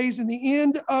end of days and the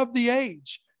end of the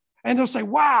age. And they'll say,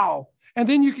 wow. And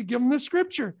then you could give them the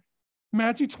scripture,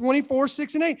 Matthew 24,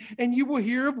 6 and 8. And you will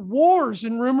hear of wars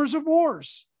and rumors of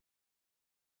wars.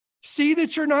 See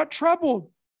that you're not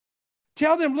troubled.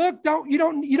 Tell them, look, you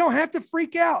don't have to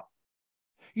freak out.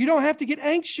 You don't have to get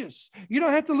anxious. You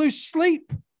don't have to lose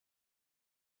sleep.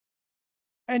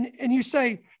 And you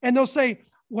say, and they'll say,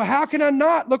 well, how can I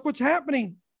not? Look what's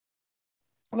happening.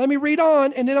 Let me read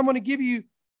on, and then I'm going to give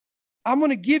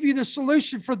you the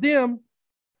solution for them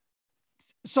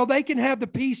so they can have the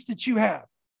peace that you have.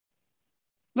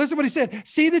 Listen to what he said.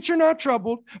 See that you're not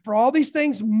troubled, for all these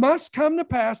things must come to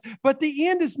pass, but the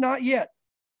end is not yet.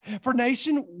 For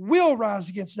nation will rise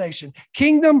against nation,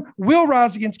 kingdom will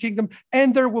rise against kingdom,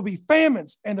 and there will be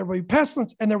famines, and there will be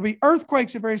pestilence, and there will be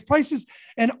earthquakes in various places,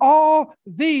 and all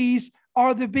these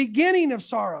are the beginning of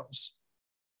sorrows.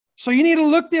 So you need to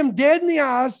look them dead in the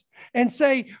eyes and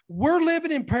say, we're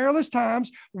living in perilous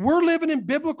times, we're living in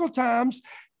biblical times,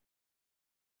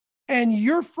 and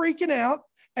you're freaking out,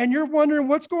 and you're wondering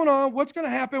what's going on, what's going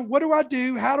to happen, what do I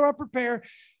do, how do I prepare?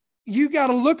 You got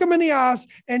to look them in the eyes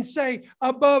and say,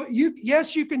 above you,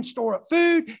 yes, you can store up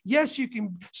food. Yes, you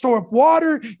can store up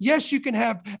water. Yes, you can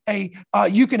have a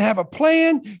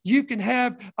plan. You can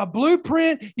have a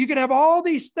blueprint. You can have all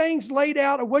these things laid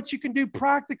out of what you can do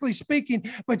practically speaking.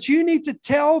 But you need to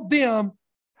tell them,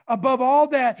 above all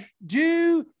that,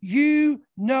 do you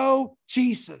know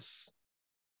Jesus?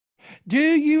 Do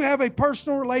you have a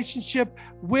personal relationship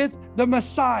with the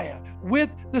Messiah,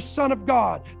 with the Son of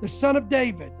God, the Son of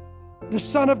David, the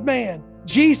Son of Man,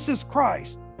 Jesus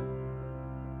Christ?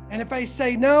 And if they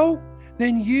say no,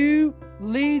 then you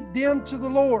lead them to the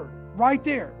Lord right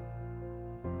there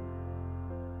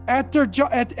at their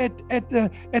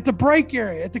at the break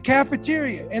area, at the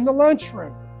cafeteria, in the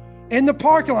lunchroom, in the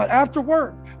parking lot, after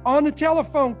work, on the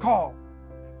telephone call,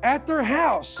 at their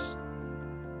house,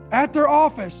 at their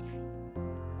office.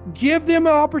 Give them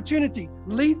an opportunity.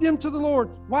 Lead them to the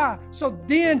Lord. Why? So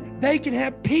then they can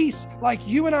have peace like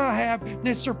you and I have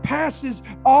that surpasses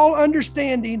all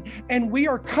understanding. And we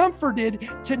are comforted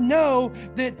to know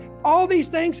that all these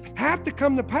things have to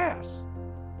come to pass.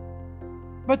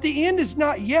 But the end is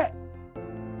not yet.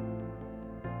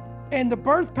 And the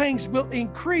birth pangs will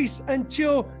increase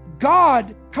until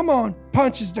God, come on,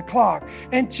 punches the clock.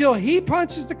 Until he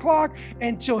punches the clock,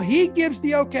 until he gives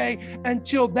the okay,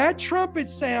 until that trumpet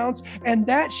sounds and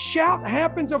that shout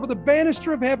happens over the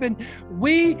banister of heaven,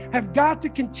 we have got to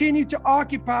continue to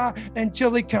occupy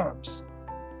until he comes.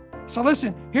 So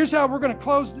listen, here's how we're going to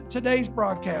close today's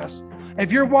broadcast.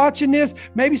 If you're watching this,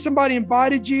 maybe somebody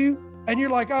invited you and you're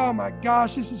like, oh my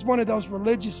gosh, this is one of those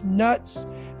religious nuts.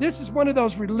 This is one of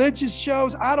those religious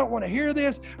shows. I don't want to hear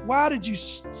this. Why did you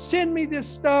send me this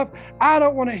stuff? I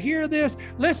don't want to hear this.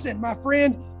 Listen, my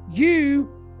friend, you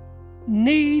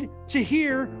need to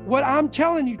hear what I'm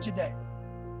telling you today.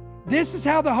 This is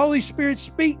how the Holy Spirit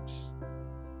speaks.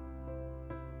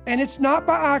 And it's not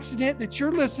by accident that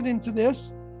you're listening to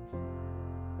this.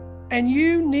 And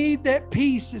you need that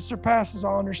peace that surpasses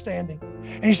all understanding.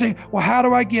 And you say, well, how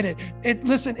do I get it?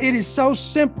 Listen, it is so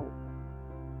simple.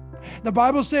 The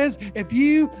Bible says, if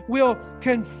you will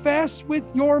confess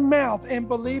with your mouth and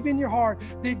believe in your heart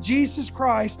that Jesus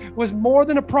Christ was more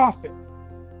than a prophet,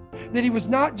 that he was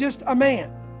not just a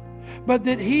man, but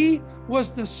that he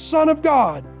was the Son of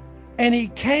God, and he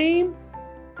came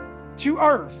to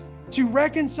earth to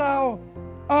reconcile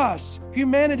us,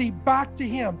 humanity, back to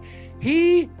him.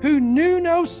 He who knew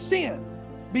no sin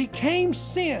became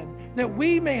sin that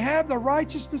we may have the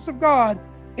righteousness of God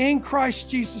in Christ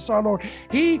Jesus our Lord.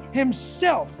 He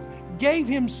himself gave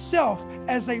himself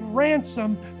as a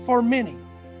ransom for many.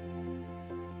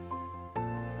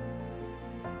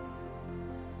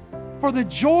 For the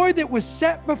joy that was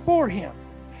set before him,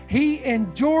 he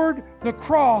endured the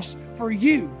cross for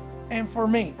you and for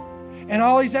me. And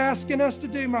all he's asking us to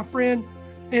do, my friend,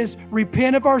 is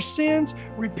repent of our sins,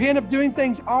 repent of doing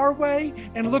things our way,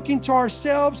 and looking to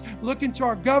ourselves, looking to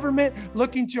our government,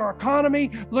 looking to our economy,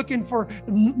 looking for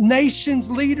nations,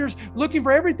 leaders, looking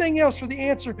for everything else for the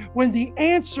answer, when the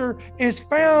answer is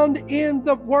found in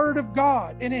the Word of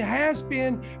God, and it has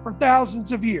been for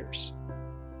thousands of years.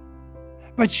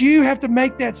 But you have to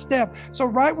make that step. So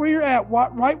right where you're at,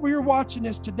 right where you're watching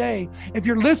this today, if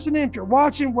you're listening, if you're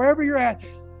watching, wherever you're at,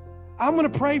 I'm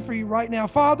going to pray for you right now.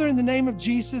 Father, in the name of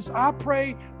Jesus, I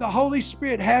pray the Holy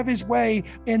Spirit have his way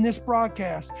in this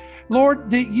broadcast. Lord,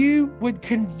 that you would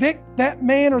convict that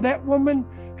man or that woman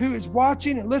who is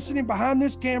watching and listening behind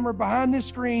this camera, behind this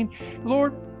screen.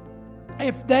 Lord,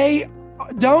 if they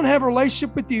don't have a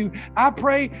relationship with you, I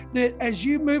pray that as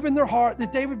you move in their heart,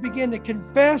 that they would begin to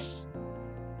confess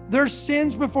their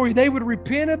sins before you. They would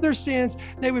repent of their sins.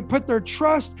 They would put their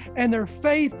trust and their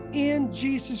faith in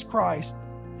Jesus Christ.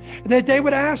 That they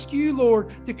would ask you,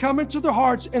 Lord, to come into their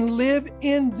hearts and live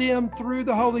in them through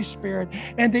the Holy Spirit,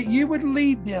 and that you would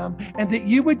lead them and that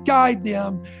you would guide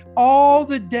them all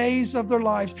the days of their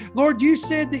lives. Lord, you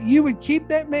said that you would keep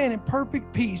that man in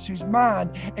perfect peace whose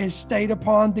mind is stayed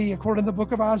upon thee, according to the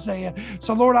book of Isaiah.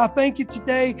 So Lord, I thank you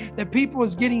today that people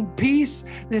is getting peace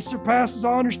that surpasses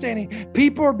all understanding.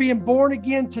 People are being born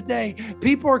again today.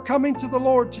 People are coming to the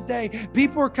Lord today.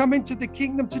 People are coming to the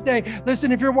kingdom today.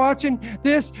 Listen, if you're watching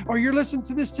this or you're listening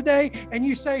to this today and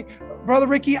you say, Brother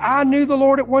Ricky, I knew the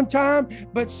Lord at one time,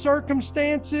 but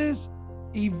circumstances,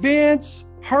 events,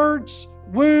 hurts,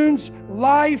 wounds,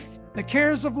 life, the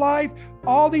cares of life,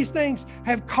 all these things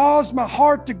have caused my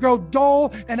heart to grow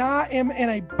dull, and I am in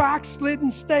a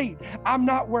backslidden state. I'm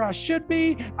not where I should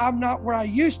be. I'm not where I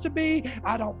used to be.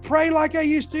 I don't pray like I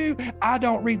used to. I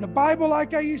don't read the Bible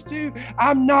like I used to.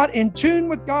 I'm not in tune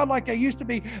with God like I used to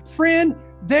be. Friend,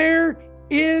 there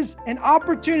is an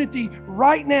opportunity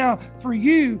right now for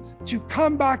you to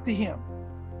come back to Him.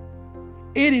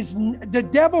 It is, the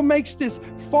devil makes this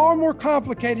far more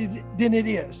complicated than it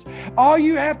is. All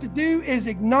you have to do is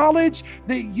acknowledge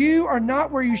that you are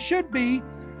not where you should be.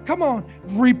 Come on,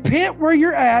 repent where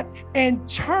you're at and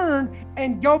turn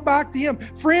and go back to Him.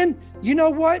 Friend, you know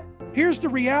what? Here's the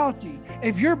reality.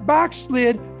 If you're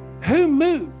backslid, who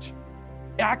moved?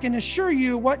 I can assure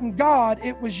you it wasn't God,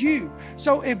 it was you.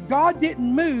 So if God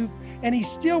didn't move and He's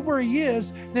still where He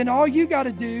is, then all you got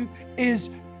to do is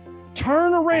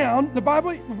turn around. The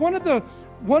Bible, one of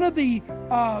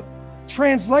the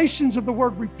translations of the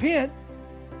word repent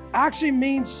actually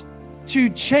means to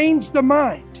change the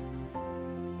mind,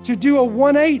 to do a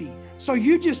 180. So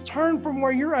you just turn from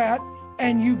where you're at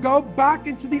and you go back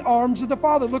into the arms of the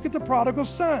Father. Look at the prodigal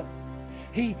son.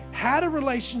 He had a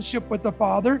relationship with the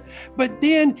Father, but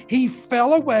then he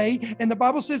fell away. And the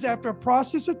Bible says after a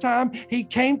process of time, he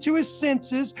came to his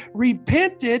senses,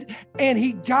 repented, and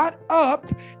he got up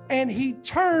and he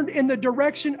turned in the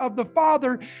direction of the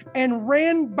Father and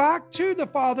ran back to the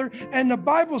Father. And the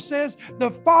Bible says the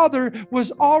Father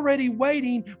was already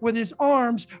waiting with his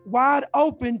arms wide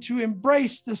open to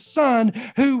embrace the son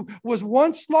who was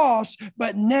once lost,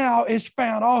 but now is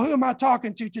found. Oh, who am I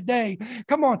talking to today?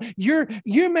 Come on,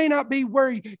 you may not be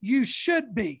where you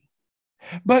should be,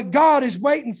 but God is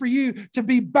waiting for you to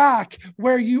be back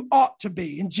where you ought to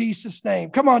be in Jesus'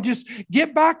 name. Come on, just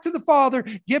get back to the Father,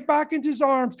 get back into His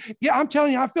arms. Yeah, I'm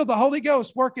telling you, I feel the Holy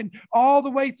Ghost working all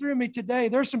the way through me today.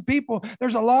 There's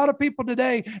a lot of people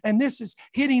today, and this is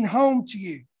hitting home to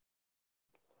you.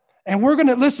 And we're going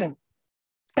to listen.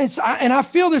 And I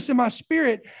feel this in my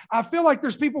spirit. I feel like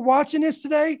there's people watching this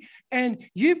today, and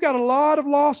you've got a lot of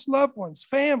lost loved ones,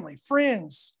 family,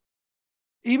 friends,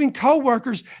 even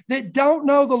co-workers that don't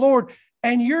know the Lord.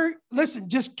 And listen,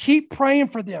 just keep praying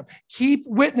for them. Keep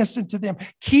witnessing to them.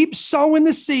 Keep sowing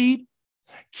the seed.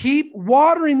 Keep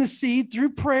watering the seed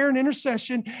through prayer and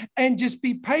intercession, and just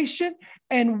be patient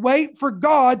and wait for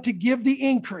God to give the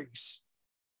increase.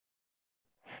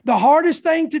 The hardest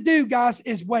thing to do, guys,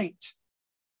 is wait.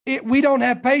 We don't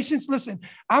have patience. Listen,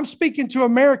 I'm speaking to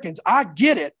Americans. I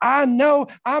get it. I know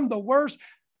I'm the worst.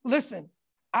 Listen,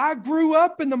 I grew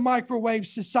up in the microwave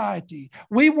society.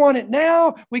 We want it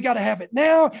now. We got to have it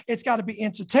now. It's got to be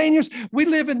instantaneous. We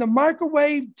live in the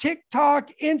microwave, TikTok,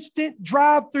 instant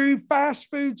drive-through fast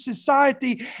food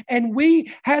society. And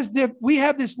we have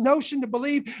this notion to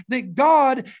believe that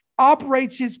God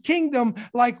operates His kingdom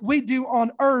like we do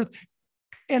on earth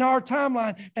in our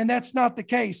timeline. And that's not the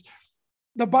case.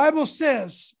 The Bible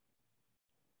says,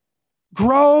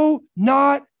 grow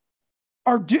not,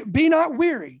 or be not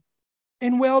weary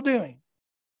in well-doing.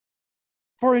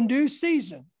 For in due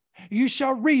season you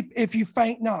shall reap if you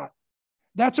faint not.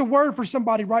 That's a word for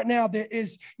somebody right now that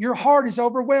is, your heart is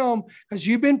overwhelmed because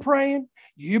you've been praying,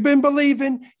 you've been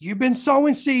believing, you've been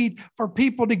sowing seed for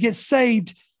people to get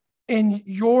saved in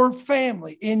your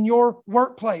family, in your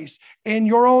workplace, in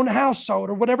your own household,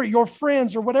 or whatever, your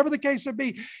friends, or whatever the case may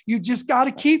be. You just got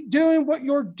to keep doing what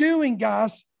you're doing,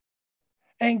 guys.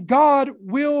 And God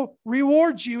will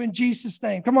reward you in Jesus'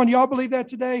 name. Come on, y'all believe that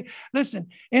today? Listen,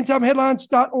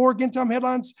 endtimeheadlines.org,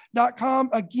 endtimeheadlines.com.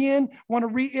 Again, want to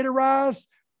reiterate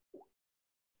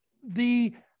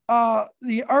the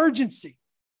urgency.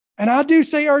 And I do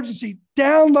say urgency.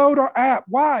 Download our app.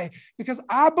 Why? Because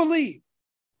I believe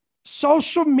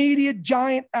social media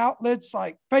giant outlets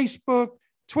like Facebook,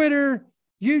 Twitter,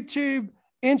 YouTube,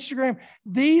 Instagram,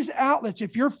 these outlets,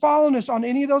 if you're following us on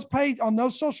any of those pages, on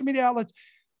those social media outlets,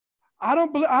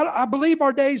 I believe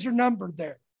our days are numbered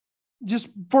there.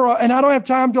 And I don't have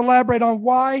time to elaborate on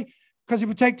why, because it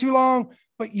would take too long,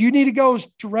 but you need to go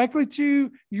directly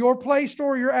to your Play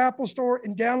Store, your Apple Store,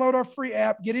 and download our free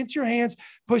app, get into your hands,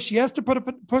 push yes to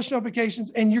push notifications,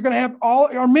 and you're going to have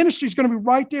our ministry is going to be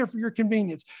right there for your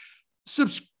convenience.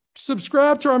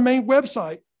 Subscribe to our main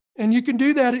website, And you can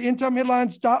do that at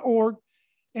endtimeheadlines.org,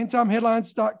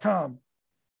 endtimeheadlines.com.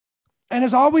 And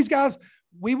as always, guys,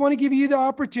 we want to give you the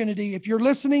opportunity, if you're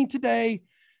listening today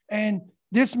and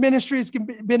this ministry has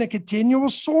been a continual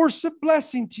source of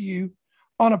blessing to you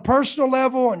on a personal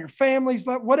level, on your family's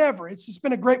level, whatever, it's just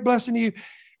been a great blessing to you.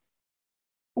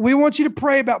 We want you to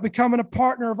pray about becoming a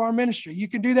partner of our ministry. You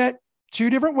can do that 2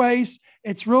 different ways.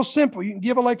 It's real simple. You can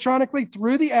give electronically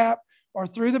through the app or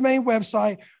through the main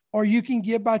website, or you can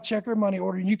give by check or money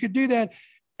order. And you could do that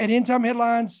at End Time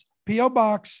Headlines, P.O.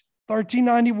 Box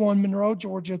 1391, Monroe,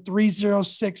 Georgia,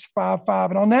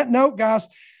 30655. And on that note, guys,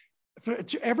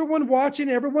 to everyone watching,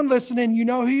 everyone listening, you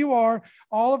know who you are.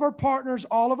 All of our partners,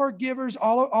 all of our givers,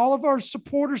 all of our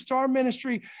supporters to our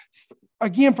ministry.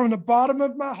 Again, from the bottom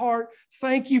of my heart,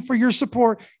 thank you for your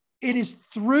support. It is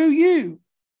through you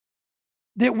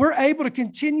that we're able to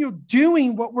continue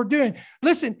doing what we're doing.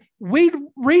 Listen, we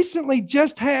recently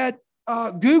just had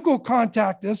Google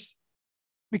contact us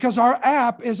because our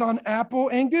app is on Apple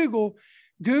and Google.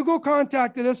 Google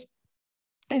contacted us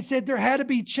and said there had to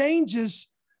be changes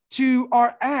to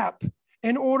our app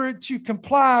in order to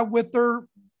comply with their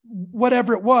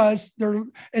whatever it was.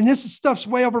 And this stuff's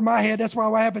way over my head. That's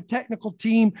why I have a technical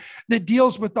team that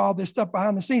deals with all this stuff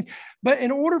behind the scenes. But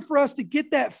in order for us to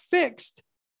get that fixed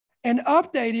and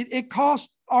updated, it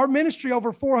cost our ministry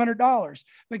over $400.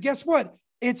 But guess what?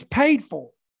 It's paid for.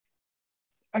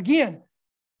 Again,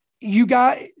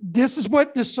 this is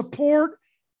what the support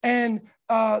and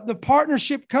the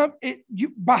partnership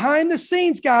behind the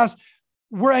scenes, guys.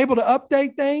 We're able to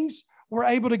update things. We're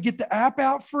able to get the app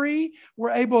out free.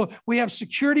 We have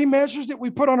security measures that we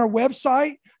put on our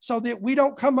website so that we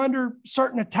don't come under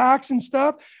certain attacks and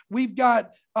stuff. We've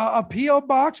got a P.O.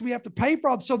 box. We have to pay for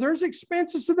all this. So there's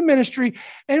expenses to the ministry.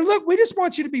 And look, we just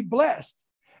want you to be blessed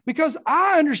because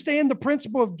I understand the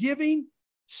principle of giving,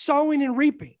 sowing, and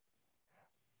reaping.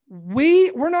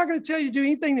 We're not going to tell you to do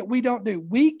anything that we don't do.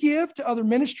 We give to other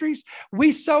ministries.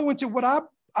 We sow into what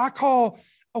I call,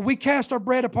 we cast our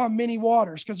bread upon many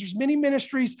waters, because there's many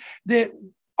ministries that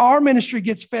our ministry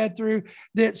gets fed through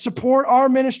that support our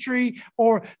ministry,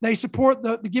 or they support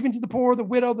the giving to the poor, the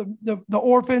widow, the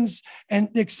orphans, and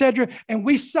et cetera. And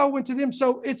we sow into them.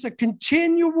 So it's a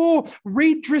continual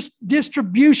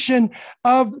redistribution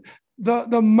of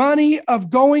the money of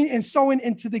going and sowing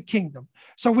into the kingdom.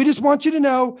 So we just want you to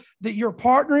know that you're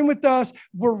partnering with us.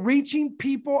 We're reaching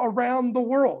people around the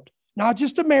world. Not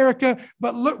just America,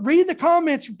 but look, read the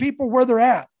comments from people where they're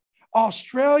at.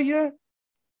 Australia,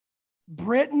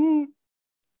 Britain,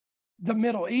 the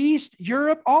Middle East,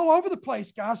 Europe, all over the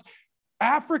place, guys.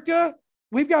 Africa,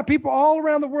 we've got people all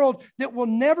around the world that will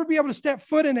never be able to step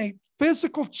foot in a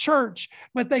physical church,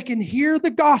 but they can hear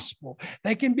the gospel.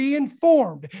 They can be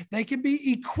informed. They can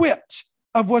be equipped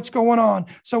of what's going on.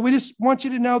 So we just want you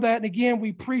to know that. And again,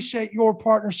 we appreciate your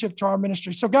partnership to our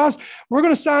ministry. So guys, we're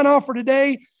going to sign off for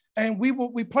today. And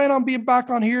we plan on being back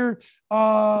on here.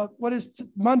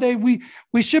 Monday?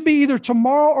 We should be either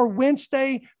tomorrow or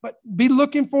Wednesday, but be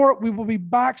looking for it. We will be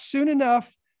back soon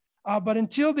enough. But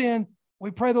until then,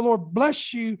 we pray the Lord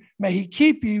bless you. May he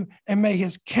keep you, and may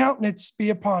his countenance be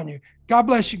upon you. God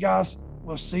bless you guys.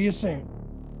 We'll see you soon.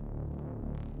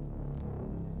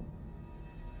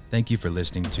 Thank you for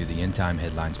listening to the End Time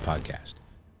Headlines podcast.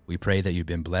 We pray that you've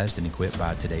been blessed and equipped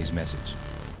by today's message.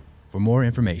 For more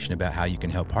information about how you can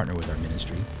help partner with our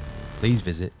ministry, please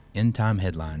visit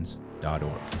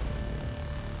endtimeheadlines.org.